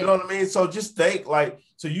 Right. You know what I mean? So just think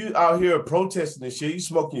so you out here protesting and shit, you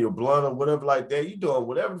smoking your blunt or whatever like that, you doing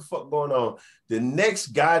whatever the fuck going on. The next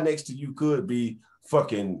guy next to you could be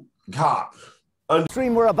fucking cop. The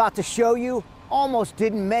stream we're about to show you almost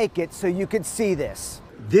didn't make it so you could see this.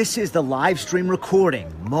 This is the live stream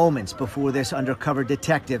recording moments before this undercover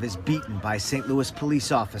detective is beaten by St. Louis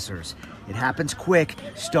police officers. It happens quick,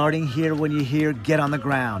 starting here when you hear "get on the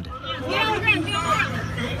ground." Get on the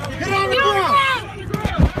ground! Get on the ground!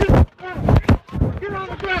 Get on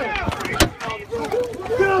the ground!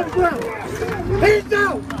 Get on the ground! Hands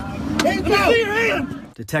down! Hands down! Your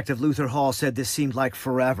hand! Detective Luther Hall said this seemed like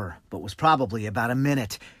forever, but was probably about a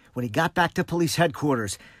minute. When he got back to police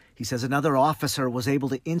headquarters, he says another officer was able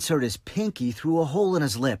to insert his pinky through a hole in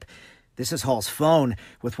his lip. This is Hall's phone,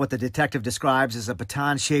 with what the detective describes as a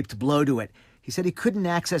baton-shaped blow to it. He said he couldn't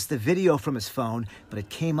access the video from his phone, but it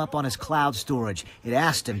came up on his cloud storage. It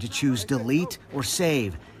asked him to choose delete or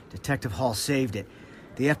save. Detective Hall saved it.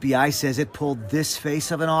 The FBI says it pulled this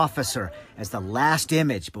face of an officer as the last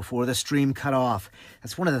image before the stream cut off.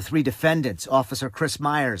 That's one of the three defendants, Officer Chris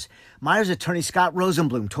Myers. Myers' attorney Scott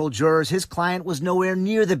Rosenblum told jurors his client was nowhere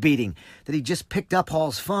near the beating, that he just picked up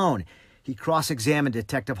Hall's phone. He cross-examined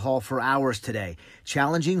Detective Hall for hours today,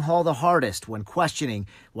 challenging Hall the hardest when questioning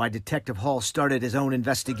why Detective Hall started his own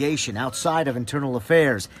investigation outside of internal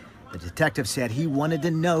affairs. The detective said he wanted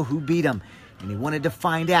to know who beat him, and he wanted to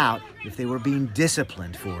find out if they were being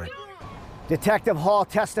disciplined for it. Detective Hall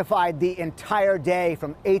testified the entire day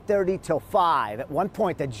from 8:30 till 5. At one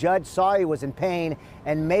point, the judge saw he was in pain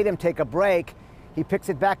and made him take a break. He picks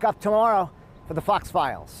it back up tomorrow. For the Fox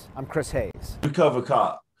Files, I'm Chris Hayes. Undercover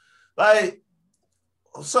cop.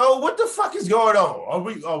 So what the fuck is going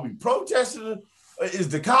on? Are we protesting? Is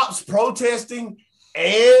the cops protesting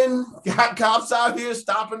and got cops out here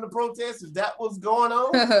stopping the protest? Is that what's going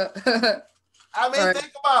on? I mean,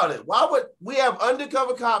 think about it. Why would we have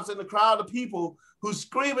undercover cops in the crowd of people who's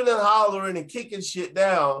screaming and hollering and kicking shit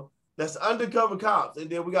down? That's undercover cops. And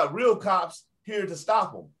then we got real cops here to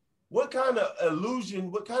stop them. What kind of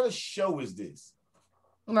illusion, what kind of show is this?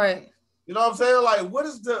 Right. You know what I'm saying? Like, what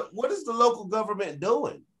is the local government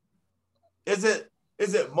doing? Is the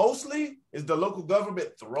local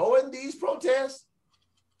government throwing these protests?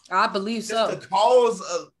 I believe so. Just to cause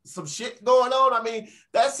some shit going on. I mean,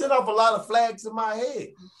 that set off a lot of flags in my head.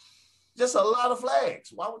 Just a lot of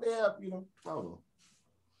flags. Why would they have, I don't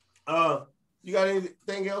know. You got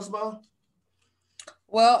anything else, Mo?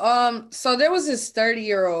 Well, so there was this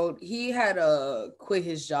 30-year-old. He had quit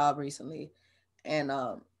his job recently. And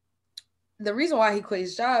the reason why he quit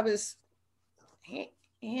his job is he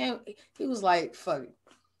was like, fuck it.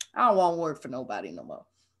 I don't want to work for nobody no more.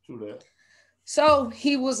 True that. So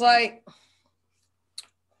he was like,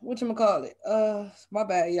 whatchamacallit? My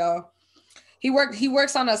bad, y'all. He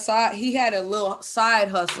works on a side. He had a little side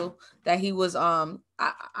hustle that he was, I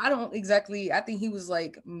think he was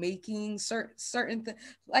like making certain things.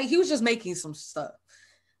 Like he was just making some stuff.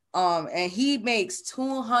 And he makes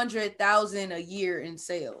 $200,000 a year in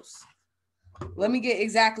sales. Let me get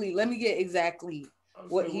exactly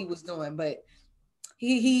what he was doing, but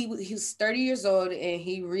he was 30 years old and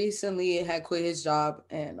he recently had quit his job.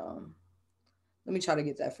 And let me try to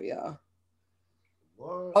get that for y'all.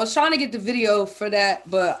 What? I was trying to get the video for that,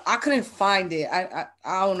 but I couldn't find it. I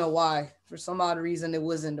don't know why. For some odd reason, it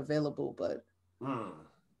wasn't available. But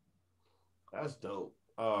That's dope.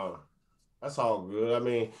 That's all good. I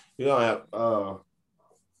mean, you don't have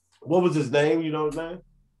what was his name? You know his name?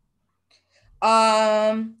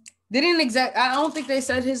 I don't think they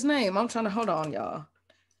said his name. I'm trying to hold on, y'all.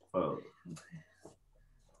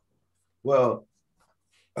 Well,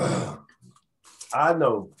 I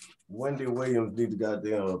know Wendy Williams need to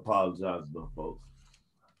goddamn apologize to them folks.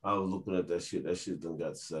 I was looking at that shit. That shit done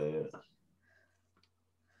got sad.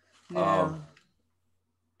 Yeah.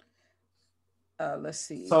 Let's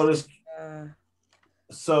see. So this.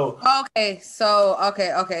 Okay.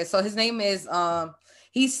 So his name is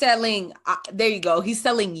he's selling. There you go. He's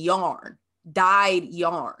selling yarn, dyed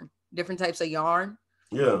yarn, different types of yarn.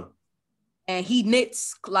 Yeah. And he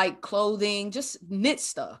knits like clothing, just knit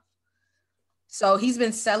stuff. So he's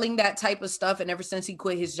been selling that type of stuff, and ever since he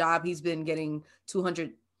quit his job, he's been getting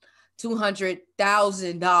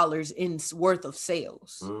 $200,000 in worth of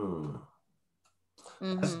sales.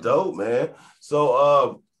 That's dope, man.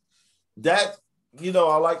 So that, you know,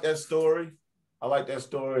 I like that story. I like that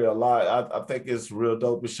story a lot. I think it's real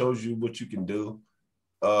dope. It shows you what you can do.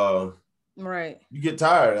 Right. You get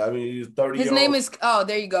tired. I mean, he's 30. His name is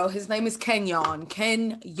there you go. His name is Kenyon.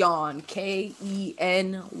 Kenyon.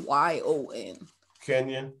 Kenyon.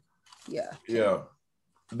 Kenyon. Yeah. Yeah.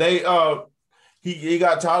 They he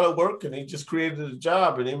got tired of work and he just created a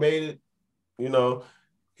job and he made it, you know,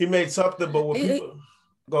 he made something, but when people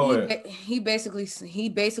go ahead. He basically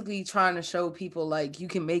trying to show people like you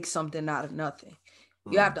can make something out of nothing.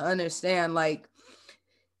 You have to understand, like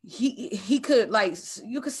he could, like,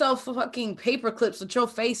 you could sell fucking paper clips with your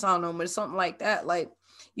face on them or something like that. Like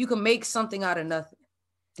you can make something out of nothing.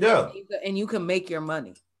 Yeah. And you can make your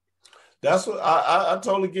money. That's what I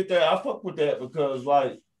totally get that. I fuck with that because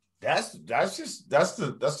like that's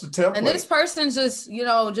the template. And this person's just, you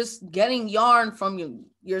know, just getting yarn from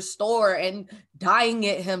your store and dyeing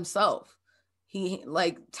it himself. He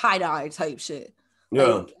like tie-dye type shit. Yeah.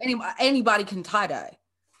 Like, anybody can tie-dye.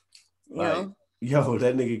 You know? Yo,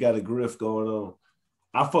 that nigga got a grift going on.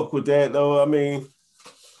 I fuck with that though. I mean,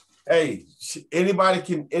 hey, anybody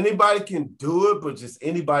can do it, but just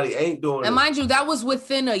anybody ain't doing it. And mind you, that was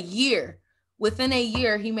within a year. Within a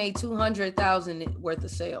year, he made $200,000 worth of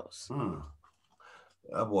sales.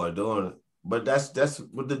 That boy doing it. But that's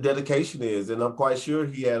what the dedication is. And I'm quite sure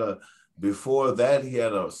before that, he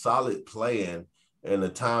had a solid plan and a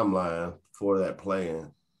timeline for that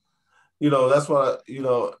plan. You know, that's what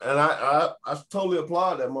and I totally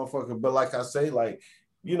applaud that motherfucker. But like I say, like,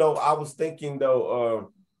 you know, I was thinking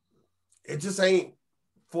though, it just ain't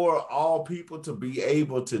for all people to be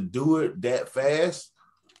able to do it that fast.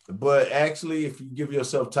 But actually, if you give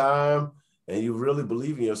yourself time and you really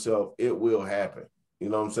believe in yourself, it will happen. You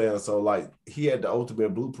know what I'm saying? So like he had the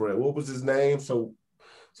ultimate blueprint. What was his name? So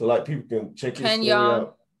like people can check his story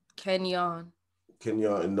out. Kenyon.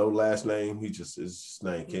 Kenyon, and no last name. He just is his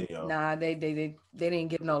name Kenyon. Nah, they didn't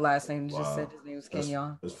give no last name. They just said his name was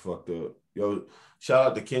Kenyon. That's fucked up. Yo, shout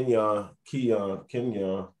out to Kenyon.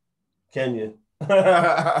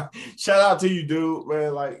 Shout out to you, dude,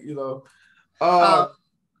 man. Like, you know.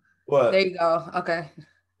 What? There you go. Okay.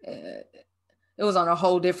 It was on a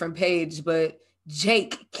whole different page, but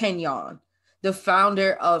Jake Kenyon, the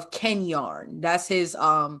founder of Kenyon. That's his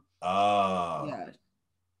yeah.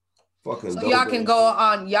 Fucking so y'all can go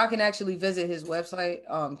on, y'all can actually visit his website,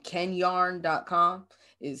 kenyarn.com.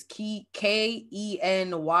 is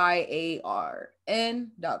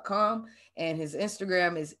KENYARN.com, and his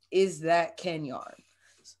Instagram is that Kenyon.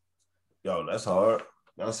 Yo, that's hard.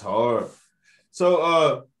 That's hard.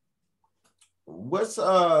 So what's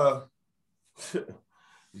golly,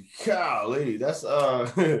 that's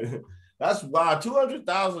that's why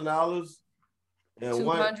 $200,000 and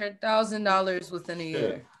 $200,000 within a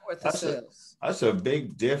year worth of sales. That's a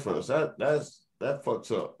big difference. That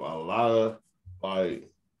fucks up a lot of,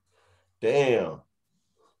 like, damn.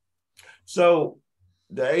 So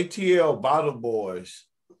the ATL Bottle Boys,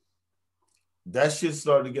 that shit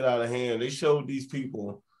started to get out of hand. They showed the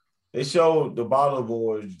Bottle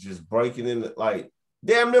Boys just breaking in, like,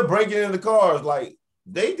 damn near breaking into cars. Like,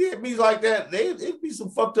 they did me like that. It'd be some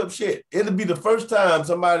fucked up shit. It'd be the first time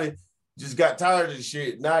somebody just got tired of the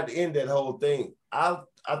shit, not end that whole thing. I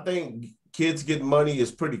think kids getting money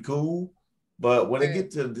is pretty cool, but when they get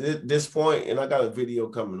to this point, and I got a video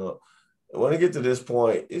coming up, when they get to this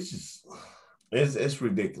point, it's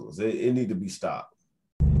ridiculous. It need to be stopped.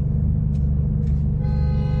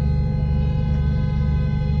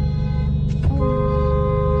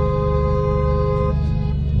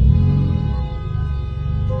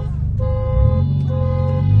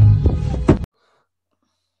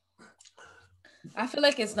 I feel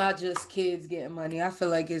like it's not just kids getting money. I feel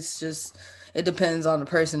like it depends on the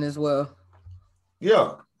person as well.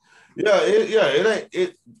 Yeah.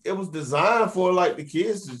 It was designed for like the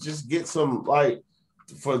kids to just get some, like,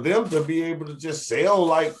 for them to be able to just sell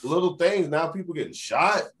like little things. Now people getting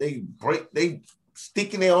shot, they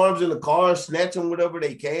sticking their arms in the car, snatching whatever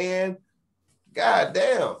they can. God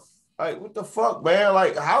damn. Like, what the fuck, man?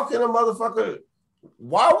 Like, how can a motherfucker,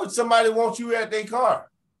 why would somebody want you at their car?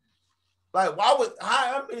 Like,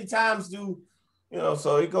 how many times do,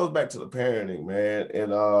 so it goes back to the parenting, man,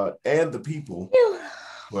 and the people,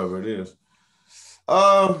 whoever it is.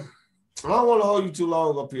 I don't want to hold you too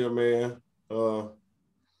long up here, man.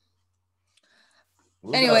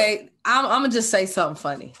 Anyway, I'm gonna just say something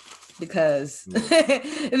funny because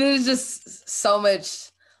there's just so much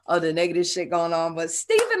of the negative shit going on. But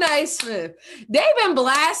Stephen A. Smith, they've been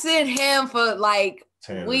blasting him for like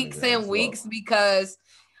weeks and weeks because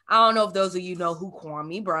I don't know if those of you know who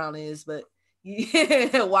Kwame Brown is, but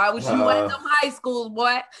why would you at them high schools,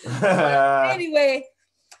 boy? Anyway,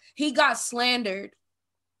 he got slandered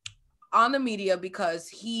on the media because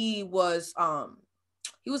he was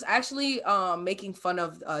actually making fun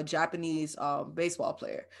of a Japanese baseball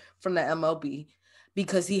player from the MLB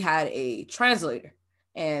because he had a translator,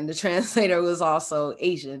 and the translator was also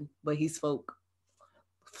Asian, but he spoke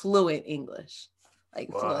fluent English,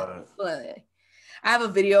 like fluent. I have a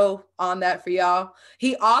video on that for y'all.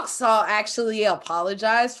 He also actually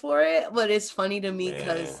apologized for it, but it's funny to me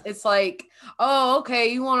because it's like, oh,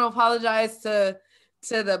 okay, you want to apologize to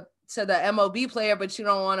the MLB player, but you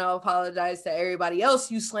don't want to apologize to everybody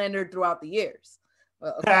else you slandered throughout the years.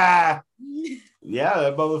 Well, okay. Yeah,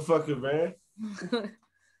 that motherfucker, man.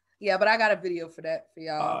 Yeah, but I got a video for that for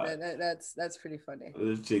y'all. That's pretty funny.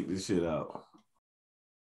 Let's check this shit out.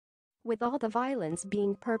 With all the violence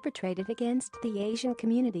being perpetrated against the Asian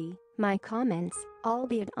community, my comments,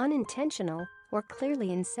 albeit unintentional, were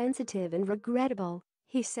clearly insensitive and regrettable,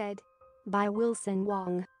 he said. By Wilson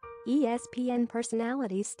Wong. ESPN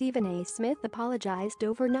personality Stephen A. Smith apologized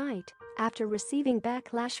overnight after receiving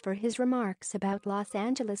backlash for his remarks about Los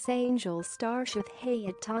Angeles Angels star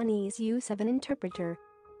Shohei Ohtani's use of an interpreter.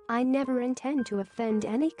 I never intend to offend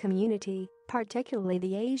any community, particularly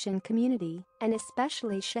the Asian community, and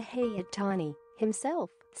especially Shohei Ohtani himself,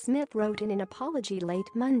 Smith wrote in an apology late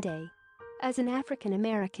Monday. As an African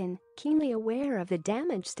American, keenly aware of the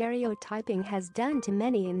damage stereotyping has done to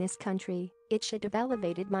many in this country, it should have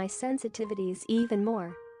elevated my sensitivities even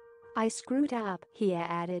more. I screwed up, he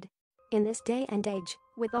added. In this day and age,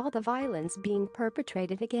 with all the violence being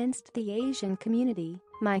perpetrated against the Asian community,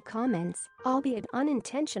 my comments, albeit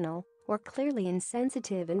unintentional, were clearly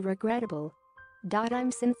insensitive and regrettable.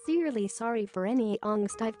 I'm sincerely sorry for any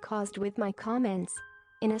angst I've caused with my comments.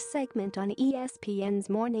 In a segment on ESPN's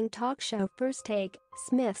morning talk show First Take,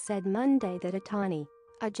 Smith said Monday that Ohtani,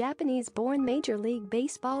 a Japanese-born Major League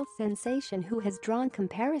Baseball sensation who has drawn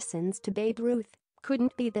comparisons to Babe Ruth,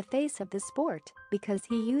 couldn't be the face of the sport because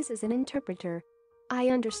he uses an interpreter. I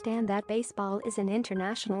understand that baseball is an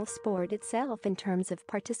international sport itself in terms of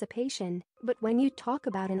participation, but when you talk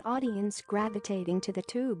about an audience gravitating to the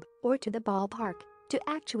tube or to the ballpark to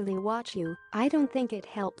actually watch you, I don't think it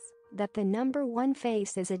helps that the number one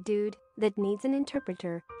face is a dude that needs an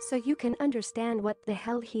interpreter so you can understand what the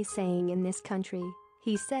hell he's saying in this country,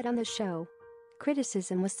 he said on the show.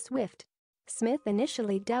 Criticism was swift. Smith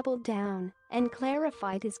initially doubled down and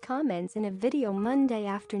clarified his comments in a video Monday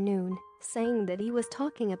afternoon, saying that he was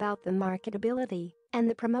talking about the marketability and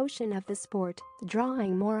the promotion of the sport,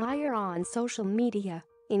 drawing more ire on social media,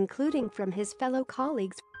 including from his fellow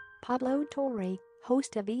colleagues. Pablo Torre,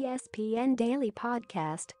 host of ESPN Daily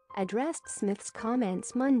Podcast, addressed Smith's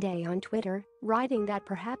comments Monday on Twitter, writing that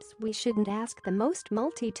perhaps we shouldn't ask the most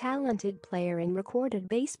multi-talented player in recorded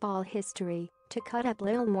baseball history to cut up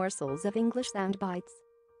little morsels of English sound bites.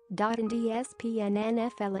 And ESPN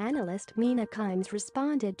NFL analyst Mina Kimes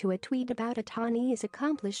responded to a tweet about Ohtani's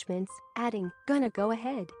accomplishments, adding, "Gonna go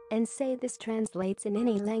ahead and say this translates in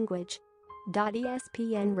any language."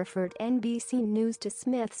 ESPN referred NBC News to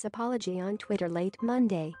Smith's apology on Twitter late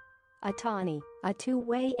Monday. Ohtani, a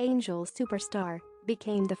two-way Angels superstar,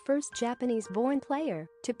 became the first Japanese-born player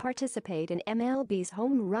to participate in MLB's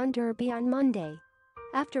Home Run Derby on Monday.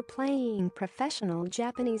 After playing professional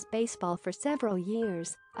Japanese baseball for several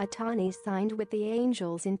years, Ohtani signed with the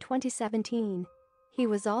Angels in 2017. He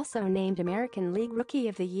was also named American League Rookie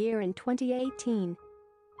of the Year in 2018.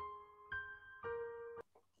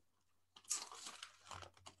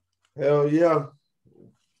 Hell yeah.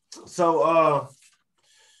 So,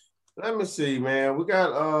 let me see, man. We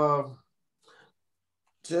got,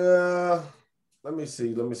 let me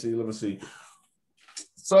see.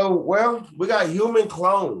 So, well, we got human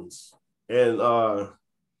clones and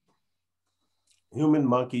human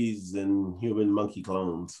monkeys and human monkey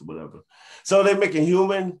clones, whatever. So they're making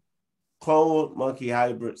human clone monkey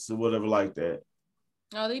hybrids or whatever like that.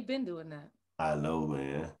 Oh, they've been doing that. I know,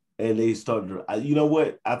 man. And they started, you know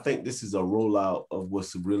what? I think this is a rollout of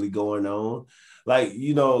what's really going on. Like,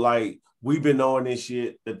 you know, like we've been knowing this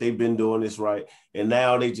shit, that they've been doing this right. And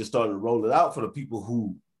now they just starting to roll it out for the people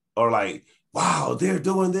who are like, wow, they're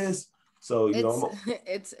doing this. So, you know,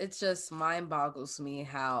 it's just mind boggles me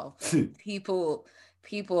how people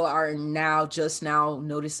are just now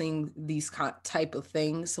noticing these type of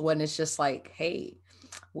things when it's just like, hey,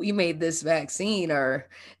 we made this vaccine or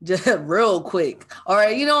just real quick, or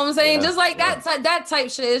you know what I'm saying? Just like that type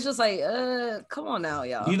shit. It's just like, come on now,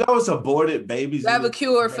 y'all. You know, it's aborted babies. You have a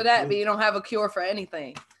cure for that, but you don't have a cure for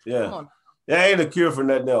anything. Yeah. Come on. That ain't a cure for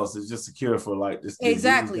nothing else. It's just a cure for like this disease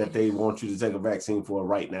exactly that they want you to take a vaccine for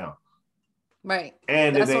right now. Right.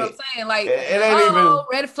 And that's what I'm saying. Like, it ain't even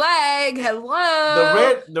red flag.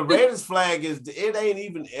 Hello. The reddest flag is it ain't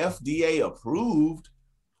even FDA approved.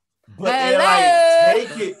 But they're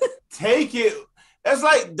like, take it. That's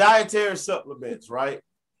like dietary supplements, right?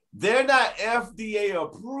 They're not FDA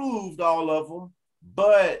approved, all of them,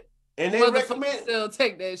 but and they recommend still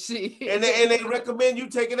take that shit. and they recommend you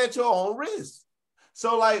taking at your own risk.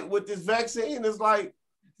 So, like with this vaccine, it's like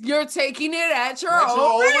you're taking it at your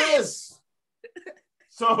own risk.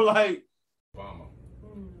 So, like Obama,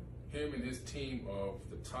 him and his team of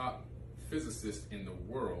the top physicists in the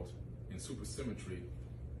world in supersymmetry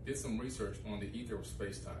did some research on the ether of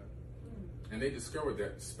space-time. And they discovered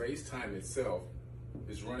that space-time itself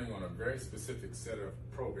is running on a very specific set of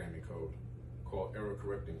programming code called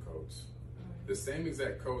error-correcting codes. The same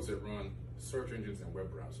exact codes that run search engines and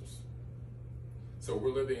web browsers. So we're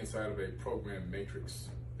living inside of a program matrix.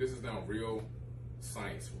 This is now real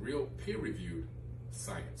science, real peer-reviewed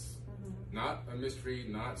science. Not a mystery,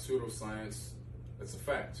 not pseudoscience. It's a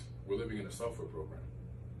fact. We're living in a software program.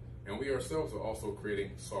 And we ourselves are also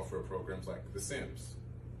creating software programs like The Sims.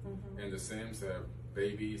 And The Sims have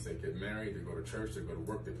babies, they get married, they go to church, they go to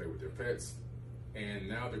work, they play with their pets. And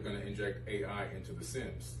now they're going to inject AI into The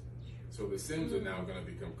Sims. So The Sims are now going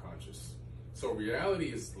to become conscious. So reality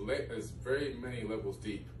is very many levels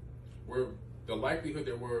deep. Where the likelihood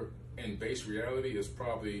that we're in base reality is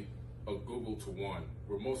probably a Google to one.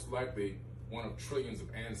 We're most likely one of trillions of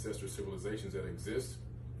ancestor civilizations that exist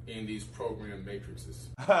in these program matrices.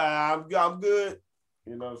 I'm good.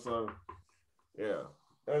 You know, so yeah.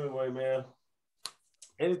 Anyway, man.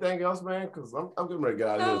 Anything else, man? Because I'm getting ready to get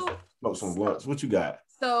out of here and smoke some blunts. What you got?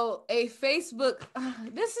 So a Facebook,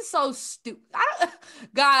 this is so stupid.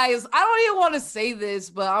 Guys, I don't even want to say this,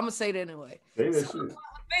 but I'm gonna say it anyway. Say that so shit. A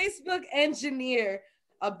Facebook engineer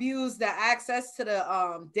abused the access to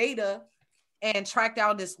the data and tracked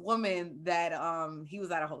down this woman that he was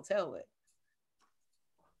at a hotel with.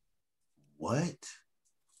 What?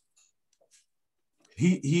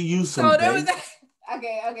 He used some. So there was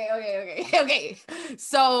okay.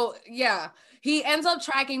 So yeah, he ends up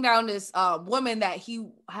tracking down this woman that he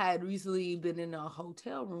had recently been in a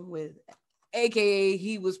hotel room with, aka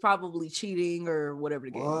he was probably cheating or whatever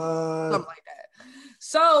the case, something like that.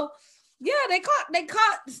 So yeah, they caught.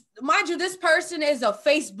 Mind you, this person is a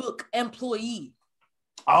Facebook employee.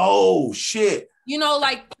 Oh shit! You know,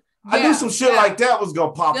 like. I knew some shit like that was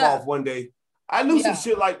gonna pop off one day. I knew some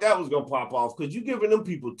shit like that was gonna pop off because you're giving them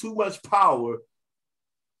people too much power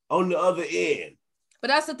on the other end. But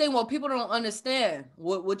that's the thing. What people don't understand,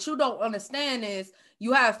 what you don't understand is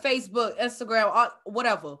you have Facebook, Instagram,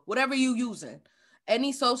 whatever you using,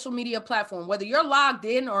 any social media platform, whether you're logged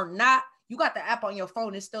in or not, you got the app on your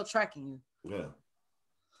phone. It's still tracking you. Yeah,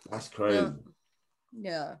 that's crazy.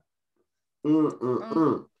 Yeah.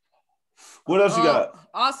 What else you got?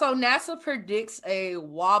 Also, NASA predicts a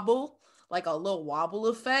wobble, like a little wobble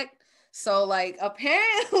effect. So, like,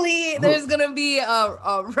 apparently there's gonna be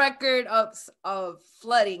a record of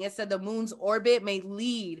flooding. It said the moon's orbit may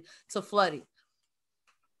lead to flooding.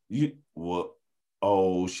 What?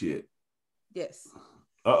 Oh shit. Yes.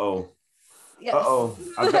 Uh-oh. Yes. Uh-oh.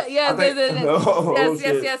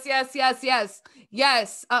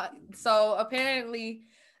 Yes. So apparently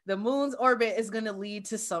the moon's orbit is gonna lead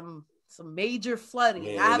to some major flooding.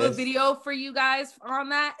 Man, I have a video for you guys on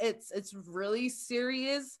that. It's really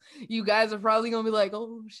serious. You guys are probably gonna be like,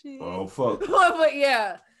 oh shit. Oh fuck. But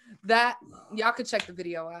yeah, that y'all could check the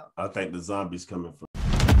video out. I think the zombies coming from.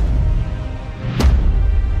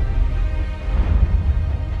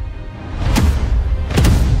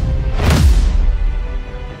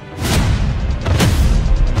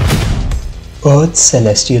 Earth's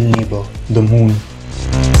celestial neighbor, the moon.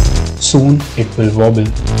 Soon it will wobble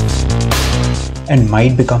and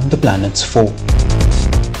might become the planet's foe.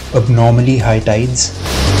 Abnormally high tides,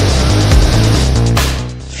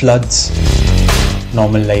 floods,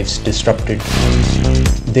 normal lives disrupted.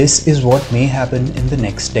 This is what may happen in the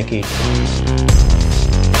next decade.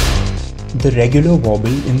 The regular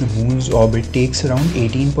wobble in the moon's orbit takes around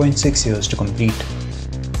 18.6 years to complete.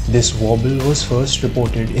 This wobble was first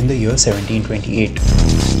reported in the year 1728.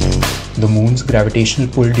 The moon's gravitational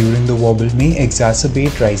pull during the wobble may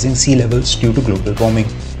exacerbate rising sea levels due to global warming.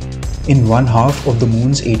 In one half of the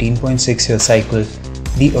moon's 18.6-year cycle,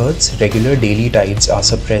 the Earth's regular daily tides are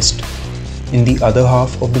suppressed. In the other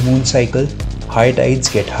half of the moon cycle, high tides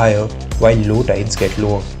get higher while low tides get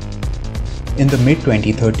lower. In the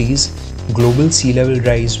mid-2030s, global sea level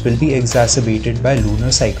rise will be exacerbated by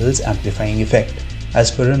lunar cycles amplifying effect,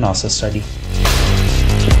 as per a NASA study.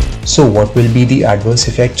 So what will be the adverse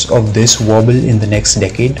effects of this wobble in the next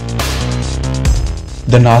decade?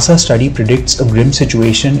 The NASA study predicts a grim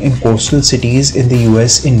situation in coastal cities in the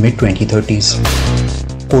US in mid-2030s.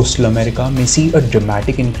 Coastal America may see a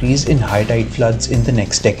dramatic increase in high tide floods in the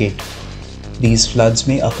next decade. These floods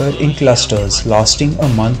may occur in clusters lasting a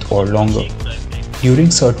month or longer.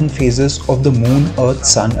 During certain phases of the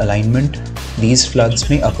Moon-Earth-Sun alignment, these floods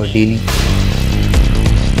may occur daily.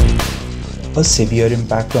 A severe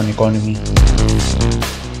impact on economy,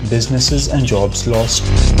 businesses and jobs lost,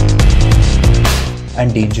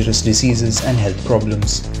 and dangerous diseases and health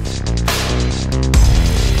problems.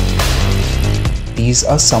 These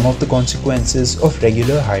are some of the consequences of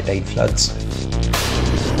regular high tide floods.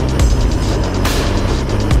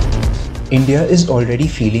 India is already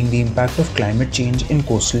feeling the impact of climate change in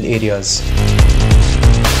coastal areas.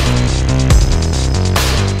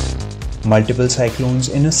 Multiple cyclones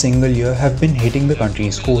in a single year have been hitting the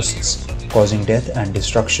country's coasts, causing death and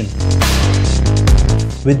destruction.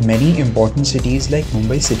 With many important cities like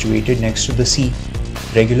Mumbai situated next to the sea,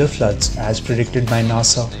 regular floods, as predicted by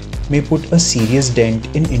NASA, may put a serious dent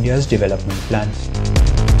in India's development plan.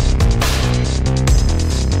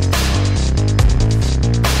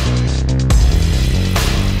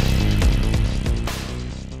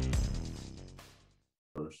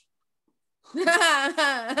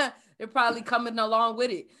 They're probably coming along with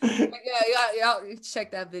it. Yeah, check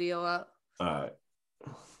that video out. All right.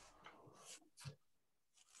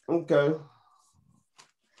 Okay.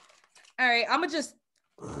 All right, I'm gonna just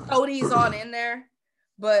throw these on in there.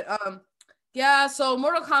 But yeah, so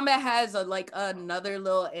Mortal Kombat has another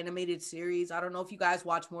little animated series. I don't know if you guys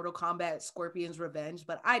watch Mortal Kombat Scorpion's Revenge,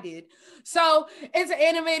 but I did. So it's an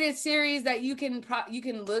animated series that you can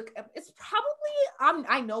look. It's probably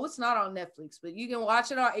I know it's not on Netflix, but you can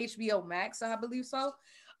watch it on HBO Max, I believe so.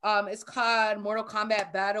 It's called Mortal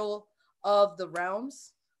Kombat Battle of the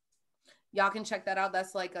Realms. Y'all can check that out.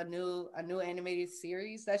 That's like a new animated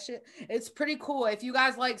series. That shit, it's pretty cool. If you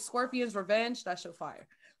guys like Scorpion's Revenge, that shit fire.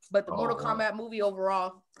 But the Mortal Kombat movie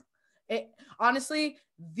overall, honestly,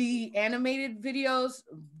 the animated videos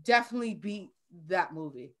definitely beat that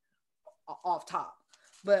movie off top.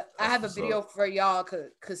 But I have a video for y'all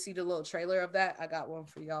could see the little trailer of that. I got one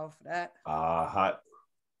for y'all for that. Hot.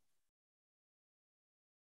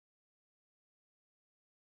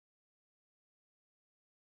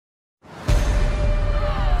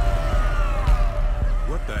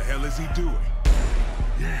 What the hell is he doing?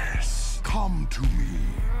 Yes, come to me.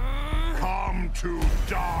 Come to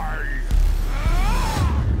die.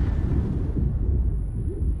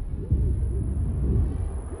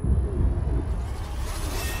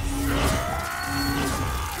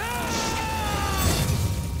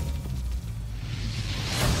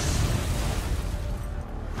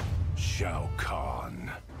 Shao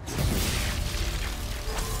Kahn.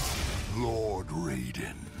 Lord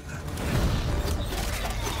Raiden.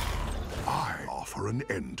 I offer an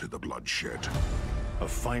end to the bloodshed. A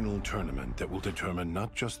final tournament that will determine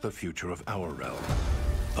not just the future of our realm,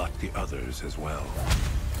 but the others as well.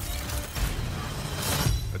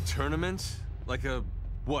 A tournament? Like a,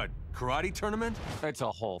 what, karate tournament? It's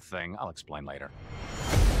a whole thing. I'll explain later.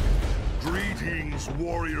 Greetings,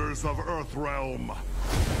 warriors of Earthrealm.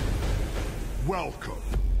 Welcome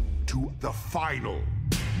to the final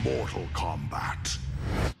Mortal Kombat.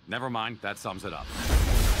 Never mind, that sums it up.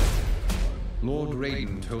 Lord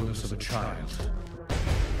Raiden told us of a child.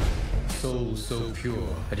 Soul so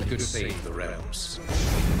pure that he could save the realms.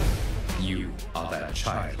 You are that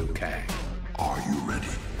child, Liu Kang. Are you ready?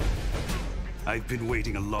 I've been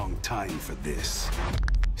waiting a long time for this.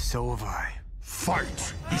 So have I.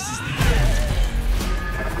 Fight! This is the end.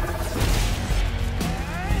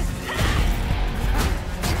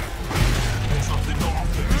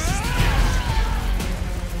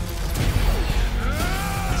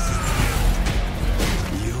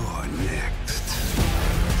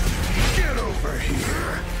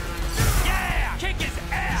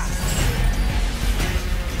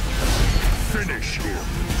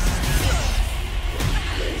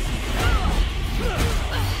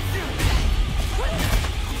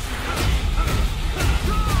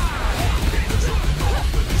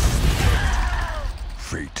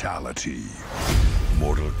 guarantee.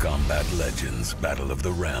 Mortal Kombat Legends Battle of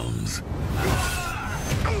the Realms.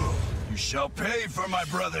 You shall pay for my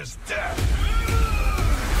brother's death.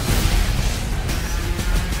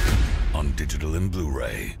 On digital and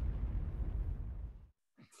Blu-ray.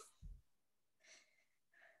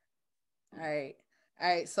 All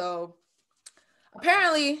right. So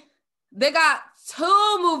apparently they got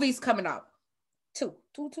 2 movies coming out. Two.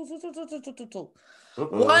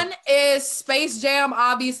 One is Space Jam,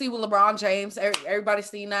 obviously with LeBron James. Everybody's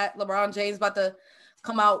seen that. LeBron James about to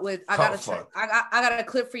come out with. I got a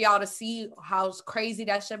clip for y'all to see how crazy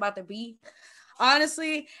that shit about to be.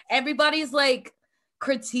 Honestly, everybody's like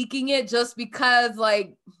critiquing it just because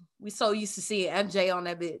like we so used to seeing MJ on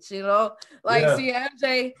that bitch, you know, like seeing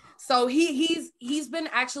MJ. So he's been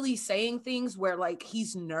actually saying things where like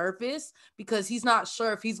he's nervous because he's not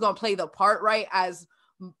sure if he's gonna play the part right as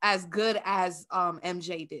good as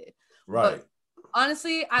MJ did. Right. But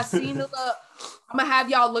honestly, I seen the look. I'm gonna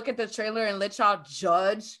have y'all look at the trailer and let y'all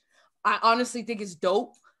judge. I honestly think it's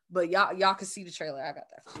dope, but y'all can see the trailer. I got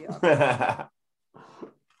that for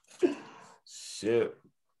y'all. Shit.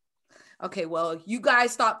 Okay, well, you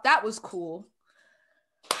guys thought that was cool.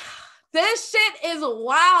 This shit is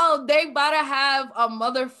wild. They about to have a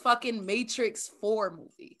motherfucking Matrix 4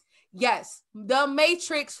 movie. Yes, the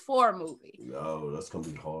Matrix 4 movie. No, that's gonna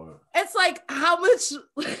be hard. It's like how much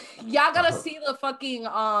y'all gotta see the fucking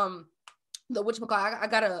the whatchamacallit. I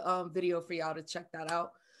got a video for y'all to check that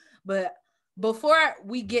out. But before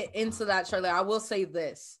we get into that trailer, I will say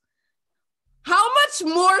this. How much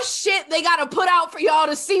more shit they gotta put out for y'all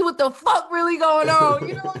to see what the fuck really going on?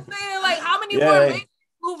 You know what I'm saying? Like how many more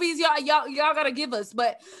movies y'all gotta give us?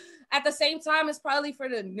 But at the same time, it's probably for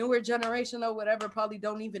the newer generation or whatever. Probably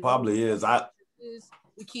don't even probably know is.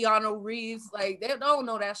 With Keanu Reeves, like they don't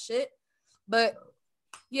know that shit. But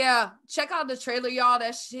yeah, check out the trailer, y'all.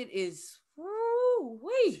 That shit is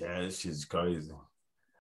woo-wee. Yeah, this shit's crazy.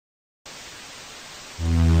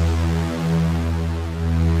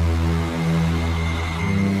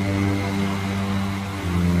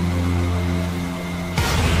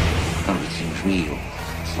 It seems real.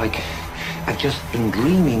 It's like I've just been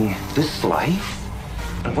dreaming this life.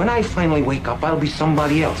 And when I finally wake up, I'll be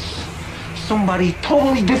somebody else. Somebody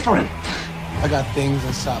totally different. I got things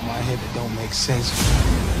inside my head that don't make sense.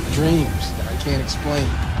 Dreams that I can't explain.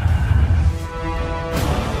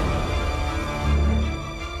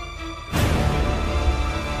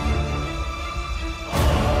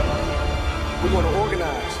 We're going to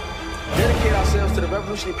organize, dedicate ourselves to the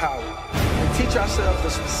revolutionary power, and teach ourselves the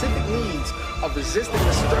specific needs of resisting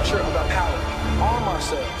the structure of our power. Arm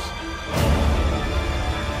ourselves.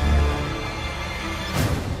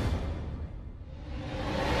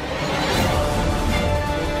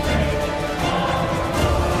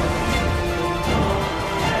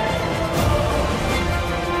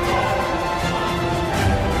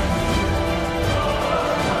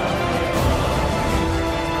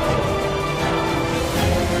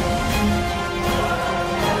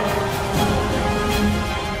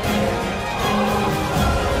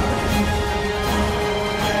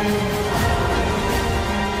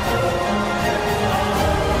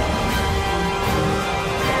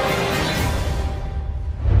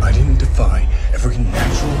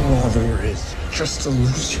 Just to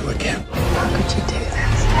lose you again. How could you do that?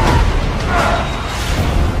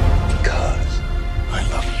 Because I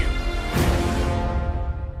love you.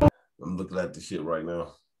 I'm looking at this shit right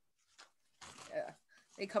now. Yeah,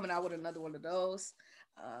 they coming out with another one of those.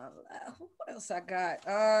 What else I got?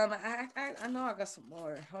 I know I got some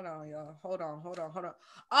more. Hold on, y'all. Hold on.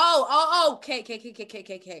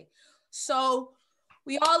 Okay. So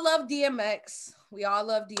we all love DMX.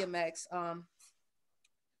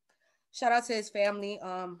 Shout out to his family.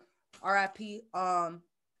 RIP.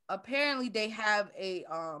 Apparently they have a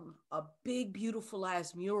big beautiful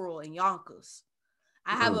ass mural in Yonkers.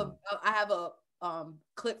 I have a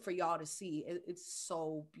clip for y'all to see. It's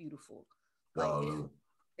so beautiful. Like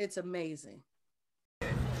it's amazing.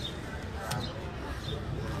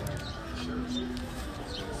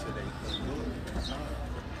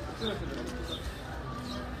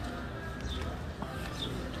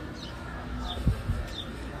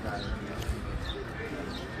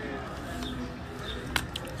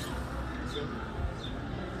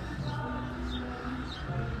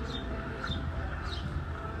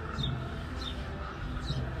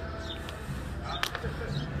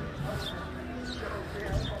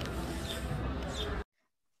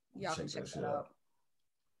 Y'all can check that out.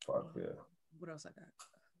 Fuck yeah. What else I got?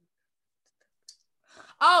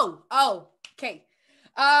 Oh, okay.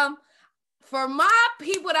 For my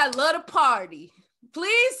people that love to party,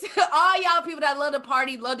 Please, all y'all people that love to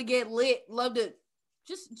party, love to get lit, love to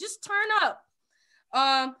just turn up.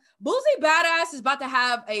 Boozy Badass is about to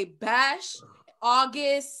have a bash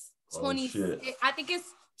August 20th. I think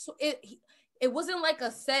it wasn't like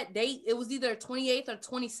a set date. It was either 28th or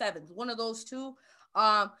 27th, one of those two.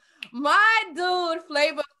 My dude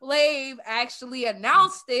Flavor Flav actually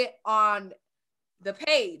announced it on the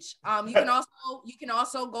page. You can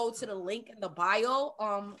also go to the link in the bio.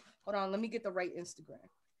 Hold on, let me get the right Instagram.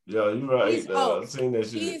 Yeah, you're right. I've seen that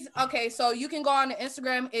shit. Okay, so you can go on the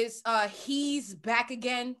Instagram. It's He's Back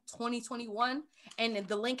Again 2021. And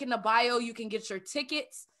the link in the bio, you can get your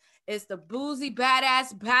tickets. It's the Boozy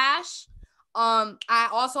Badass Bash. I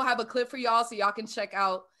also have a clip for y'all so y'all can check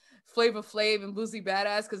out Flavor Flav and Boozy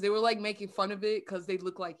Badass because they were like making fun of it because they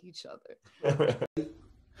look like each other.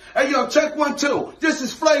 Hey, yo, check 1, 2. This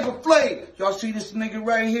is Flavor Flav. Y'all see this nigga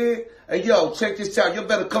right here? Hey, yo, check this out. You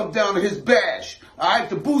better come down to his bash. All right,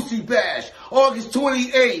 the Boosie Bash. August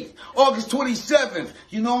 28th, August 27th.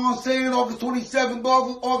 You know what I'm saying? August 27th,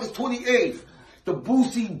 August 28th. The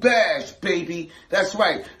Boosie Bash, baby. That's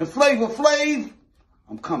right. And Flavor Flav,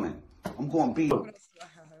 I'm coming. I'm going to be...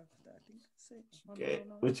 Okay,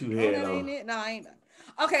 what you had on? No, I ain't.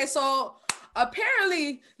 Okay, so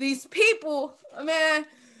apparently these people, man...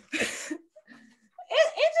 it just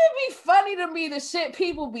be funny to me the shit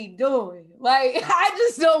people be doing. Like, I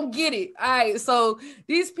just don't get it. All right, so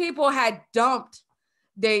these people had dumped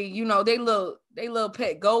they little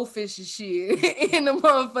pet goldfish and shit in the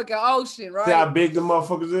motherfucking ocean, right? See how big the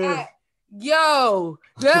motherfuckers is? Yo,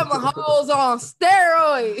 them hoes on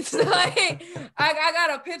steroids. Like, I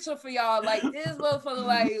got a picture for y'all. Like, this motherfucker,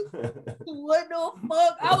 like, what the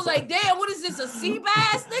fuck? I was like, damn, what is this, a sea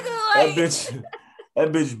bass, nigga? Like, that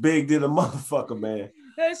bitch big than a motherfucker, man.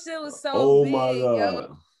 That shit was so big. My God.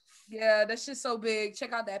 Yo. Yeah, that shit's so big.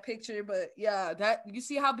 Check out that picture. But yeah, that you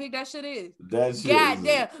see how big that shit is? That shit God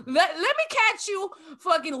damn. Let me catch you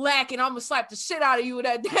fucking lacking. I'm gonna slap the shit out of you with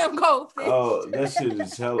that damn goldfish. Oh, that shit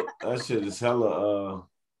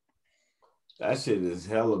is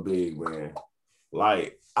hella big, man.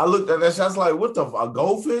 Like, I looked at that shit, I was like, what the a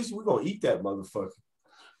goldfish? We're gonna eat that motherfucker.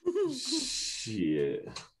 Shit.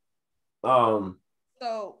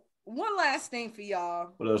 So one last thing for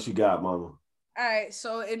y'all. What else you got, mama? All right,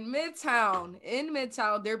 so in Midtown,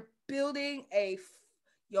 they're building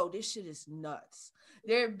this shit is nuts.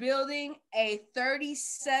 They're building a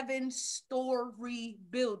 37-story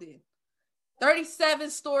building.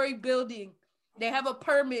 37-story building. They have a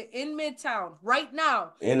permit in Midtown right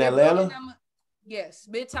now. In Atlanta? Yes,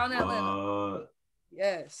 Midtown Atlanta.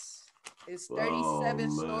 Yes. It's 37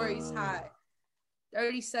 stories high.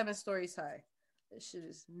 37 stories high. This shit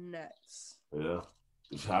is nuts. Yeah.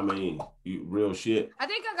 I mean, real shit. I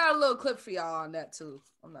think I got a little clip for y'all on that too.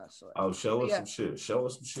 I'm not sure. Oh, show us some shit. Show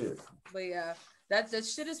us some shit. But yeah, that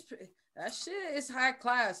shit is high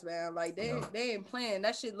class, man. Like they ain't playing.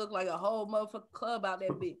 That shit look like a whole motherfucking club out there,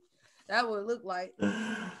 bitch. That would look like.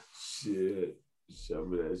 Shit. Show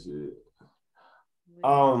me that shit.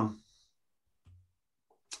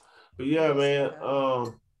 But yeah, man.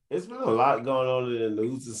 It's been a lot going on in the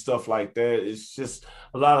news and stuff like that. It's just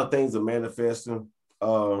a lot of things are manifesting.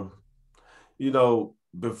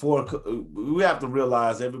 Before we have to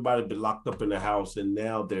realize everybody been locked up in the house, and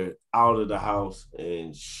now they're out of the house,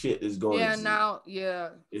 and shit is going. Now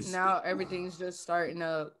everything's just starting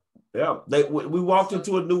up. Yeah, we walked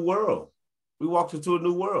into a new world. Like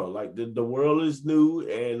the world is new,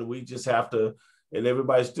 and we just have to. And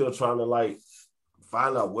everybody's still trying to like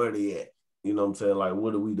find out where they at. You know what I'm saying? Like,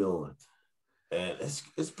 what are we doing? And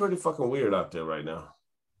it's pretty fucking weird out there right now.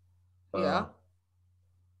 Yeah.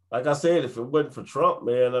 Like I said, if it wasn't for Trump,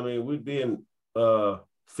 man, I mean, we'd be in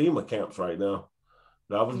FEMA camps right now.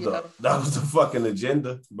 That was the fucking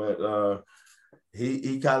agenda. But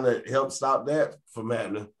he kind of helped stop that from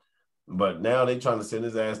happening. But now they're trying to send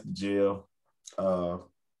his ass to jail. I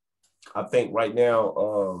think right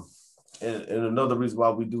now, and another reason why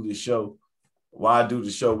we do this show, why I do the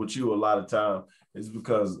show with you a lot of time is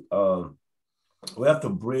because we have to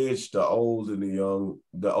bridge the old and the young,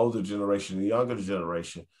 the older generation, the younger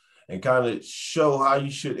generation, and kind of show how you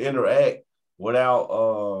should interact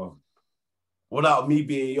without me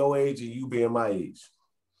being your age and you being my age.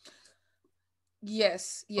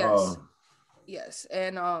 Yes.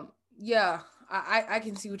 And I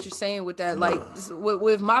can see what you're saying with that. Like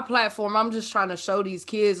with my platform, I'm just trying to show these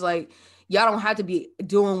kids like, y'all don't have to be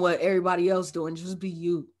doing what everybody else doing. Just be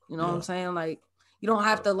you. You know what I'm saying? Like, you don't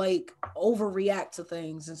have to like overreact to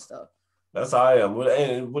things and stuff. That's how I am.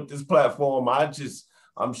 And with this platform,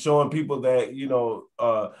 I'm showing people that,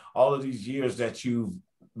 all of these years that you've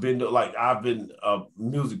I've been a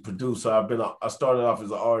music producer. I started off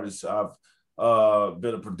as an artist. I've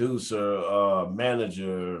been a producer,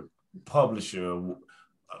 manager, publisher,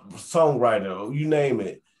 songwriter, you name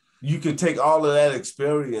it. You can take all of that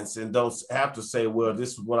experience and don't have to say, well,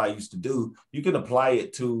 this is what I used to do. You can apply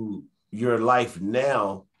it to your life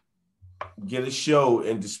now, get a show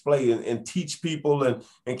and display and teach people and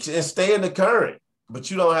stay in the current.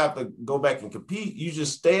 But you don't have to go back and compete. You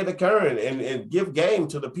just stay in the current and give game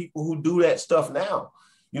to the people who do that stuff now.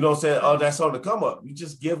 You know what I'm saying? Oh, that's on the come up. You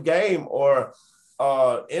just give game or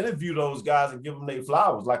interview those guys and give them their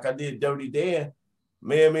flowers. Like I did Dirty Dan.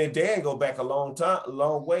 Me and Dan go back a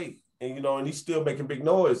long way. And, you know, and he's still making big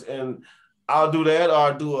noise. And I'll do that, or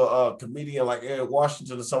I'll do a comedian like Eric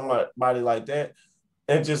Washington or somebody like that,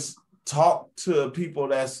 and just talk to people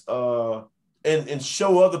that's and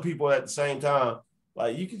show other people at the same time.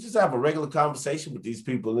 Like, you can just have a regular conversation with these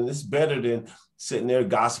people, and it's better than sitting there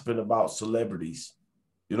gossiping about celebrities.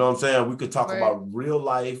 You know what I'm saying? We could talk about real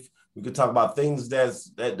life. We could talk about things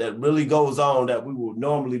that really goes on that we would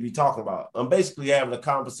normally be talking about. I'm basically having a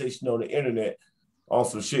conversation on the internet on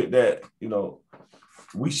some shit that, you know,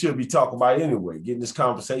 we should be talking about anyway, getting this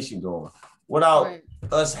conversation going without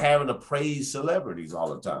us having to praise celebrities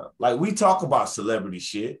all the time. Like, we talk about celebrity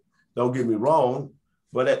shit, don't get me wrong,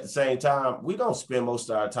 but at the same time, we don't spend most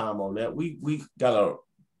of our time on that. We got a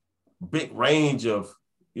big range of,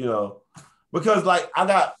 you know, because like I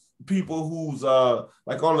got people who's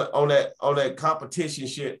like on that competition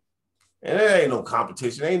shit, and it ain't no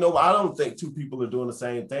competition. I don't think two people are doing the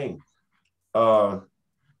same thing.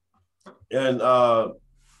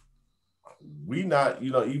 We not,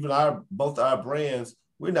 you know, even both our brands,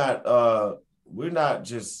 we're not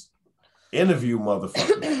just interview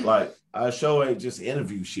motherfuckers. Like, our show ain't just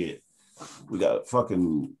interview shit. We got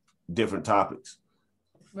fucking different topics.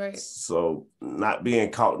 Right. So not being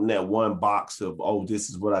caught in that one box of, oh, this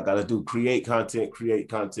is what I got to do. Create content,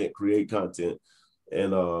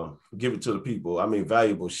 and give it to the people. I mean,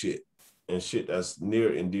 valuable shit and shit that's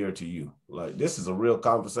near and dear to you. Like, this is a real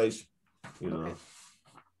conversation, you know.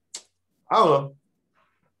 I don't know.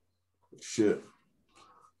 Shit.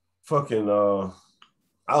 Fucking, I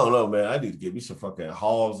don't know, man. I need to get me some fucking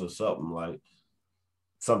halls or something, like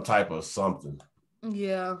some type of something.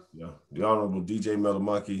 Yeah. Yeah. The Honorable DJ Metal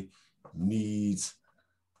Monkey needs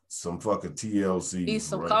some fucking TLC. Need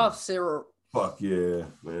some cough syrup. Fuck yeah,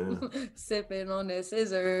 man. Sipping on that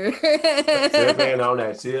scissor. Sipping on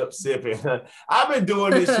that chip, sipping. I've been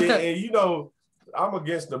doing this shit, and you know, I'm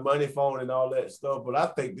against the money phone and all that stuff, but I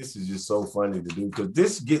think this is just so funny to do because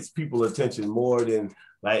this gets people attention more than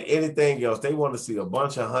like anything else. They want to see a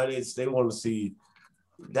bunch of hundreds. They want to see,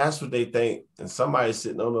 that's what they think. And somebody's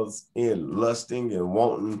sitting on those end lusting and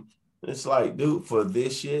wanting. It's like, dude, for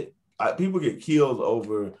this shit, people get killed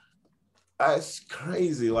over. It's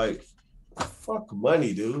crazy. Like, fuck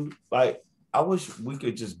money, dude. Like, I wish we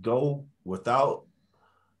could just go without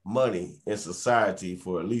money in society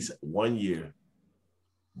for at least 1 year.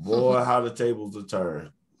 Boy, how the tables will turn.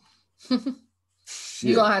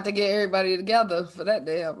 You're gonna have to get everybody together for that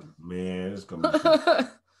damn. Man, it's gonna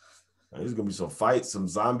be some fights, some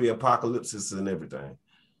zombie apocalypses and everything.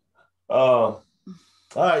 All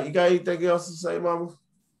right, you got anything else to say, Mama?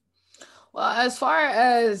 Well, as far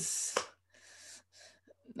as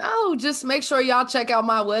no, just make sure y'all check out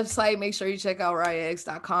my website. Make sure you check out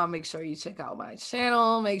riahx.com. Make sure you check out my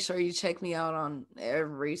channel. Make sure you check me out on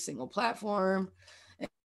every single platform.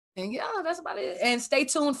 And yeah, that's about it. And stay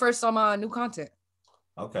tuned for some new content.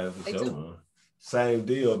 Okay, for sure, man. Same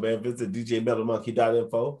deal, man. Visit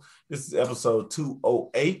djmetalmonkey.info. This is episode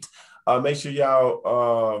 208. Make sure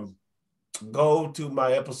y'all go to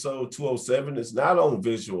my episode 207. It's not on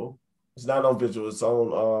visual. It's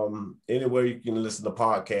on anywhere you can listen to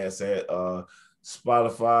podcasts at,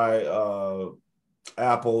 Spotify,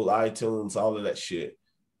 Apple, iTunes, all of that shit.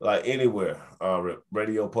 Like anywhere,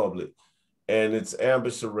 Radio Public. And it's Amber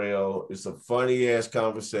Sherrill. It's a funny ass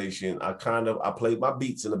conversation. I played my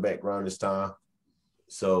beats in the background this time.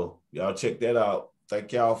 So y'all check that out.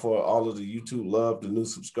 Thank y'all for all of the YouTube love, the new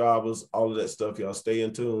subscribers, all of that stuff. Y'all stay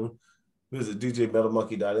in tune. Visit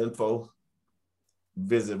djmetalmonkey.info.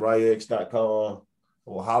 Visit riahx.com.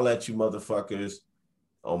 We'll holler at you motherfuckers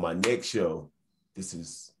on my next show. This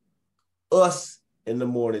is us in the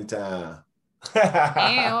morning time.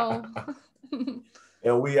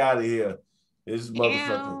 And we out of here. It's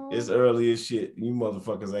motherfucking, it's early as shit. You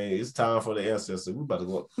motherfuckers ain't, it's time for the ancestor. We about to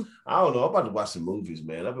go. I don't know. I'm about to watch some movies,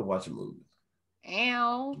 man. I've been watching movies.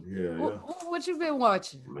 Ow. Yeah, What you been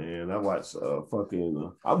watching? Man, I watched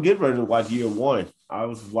I'm getting ready to watch Year One. I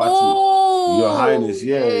was watching Your Highness.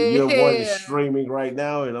 Yeah, Year One is streaming right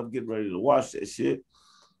now, and I'm getting ready to watch that shit.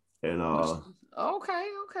 And Okay.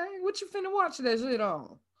 What you finna watch that shit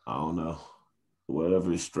on? I don't know.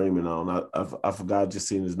 Whatever it's streaming on. I forgot, I just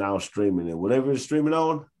seen it's now streaming, and whatever it's streaming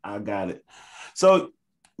on, I got it. So,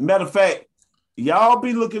 matter of fact, y'all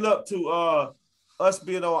be looking up to us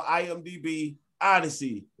being on IMDb,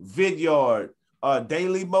 Odyssey, Vidyard,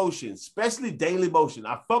 Daily Motion, especially Daily Motion.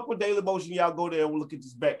 I fuck with Daily Motion. Y'all go there and we'll look at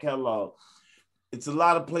this back catalog. It's a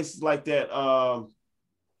lot of places like that,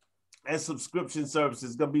 and subscription services.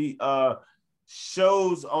 It's gonna be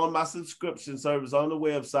shows on my subscription service on the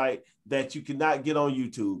website that you cannot get on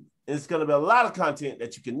YouTube. And it's gonna be a lot of content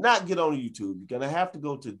that you cannot get on YouTube. You're gonna have to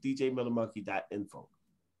go to djmetalmonkey.info.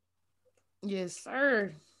 Yes,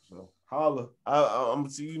 sir. So holla. I'm gonna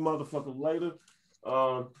see you motherfuckers later.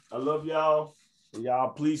 I love y'all. And y'all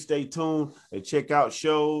please stay tuned and check out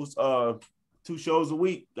shows. 2 shows a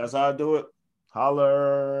week. That's how I do it.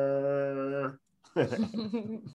 Holler.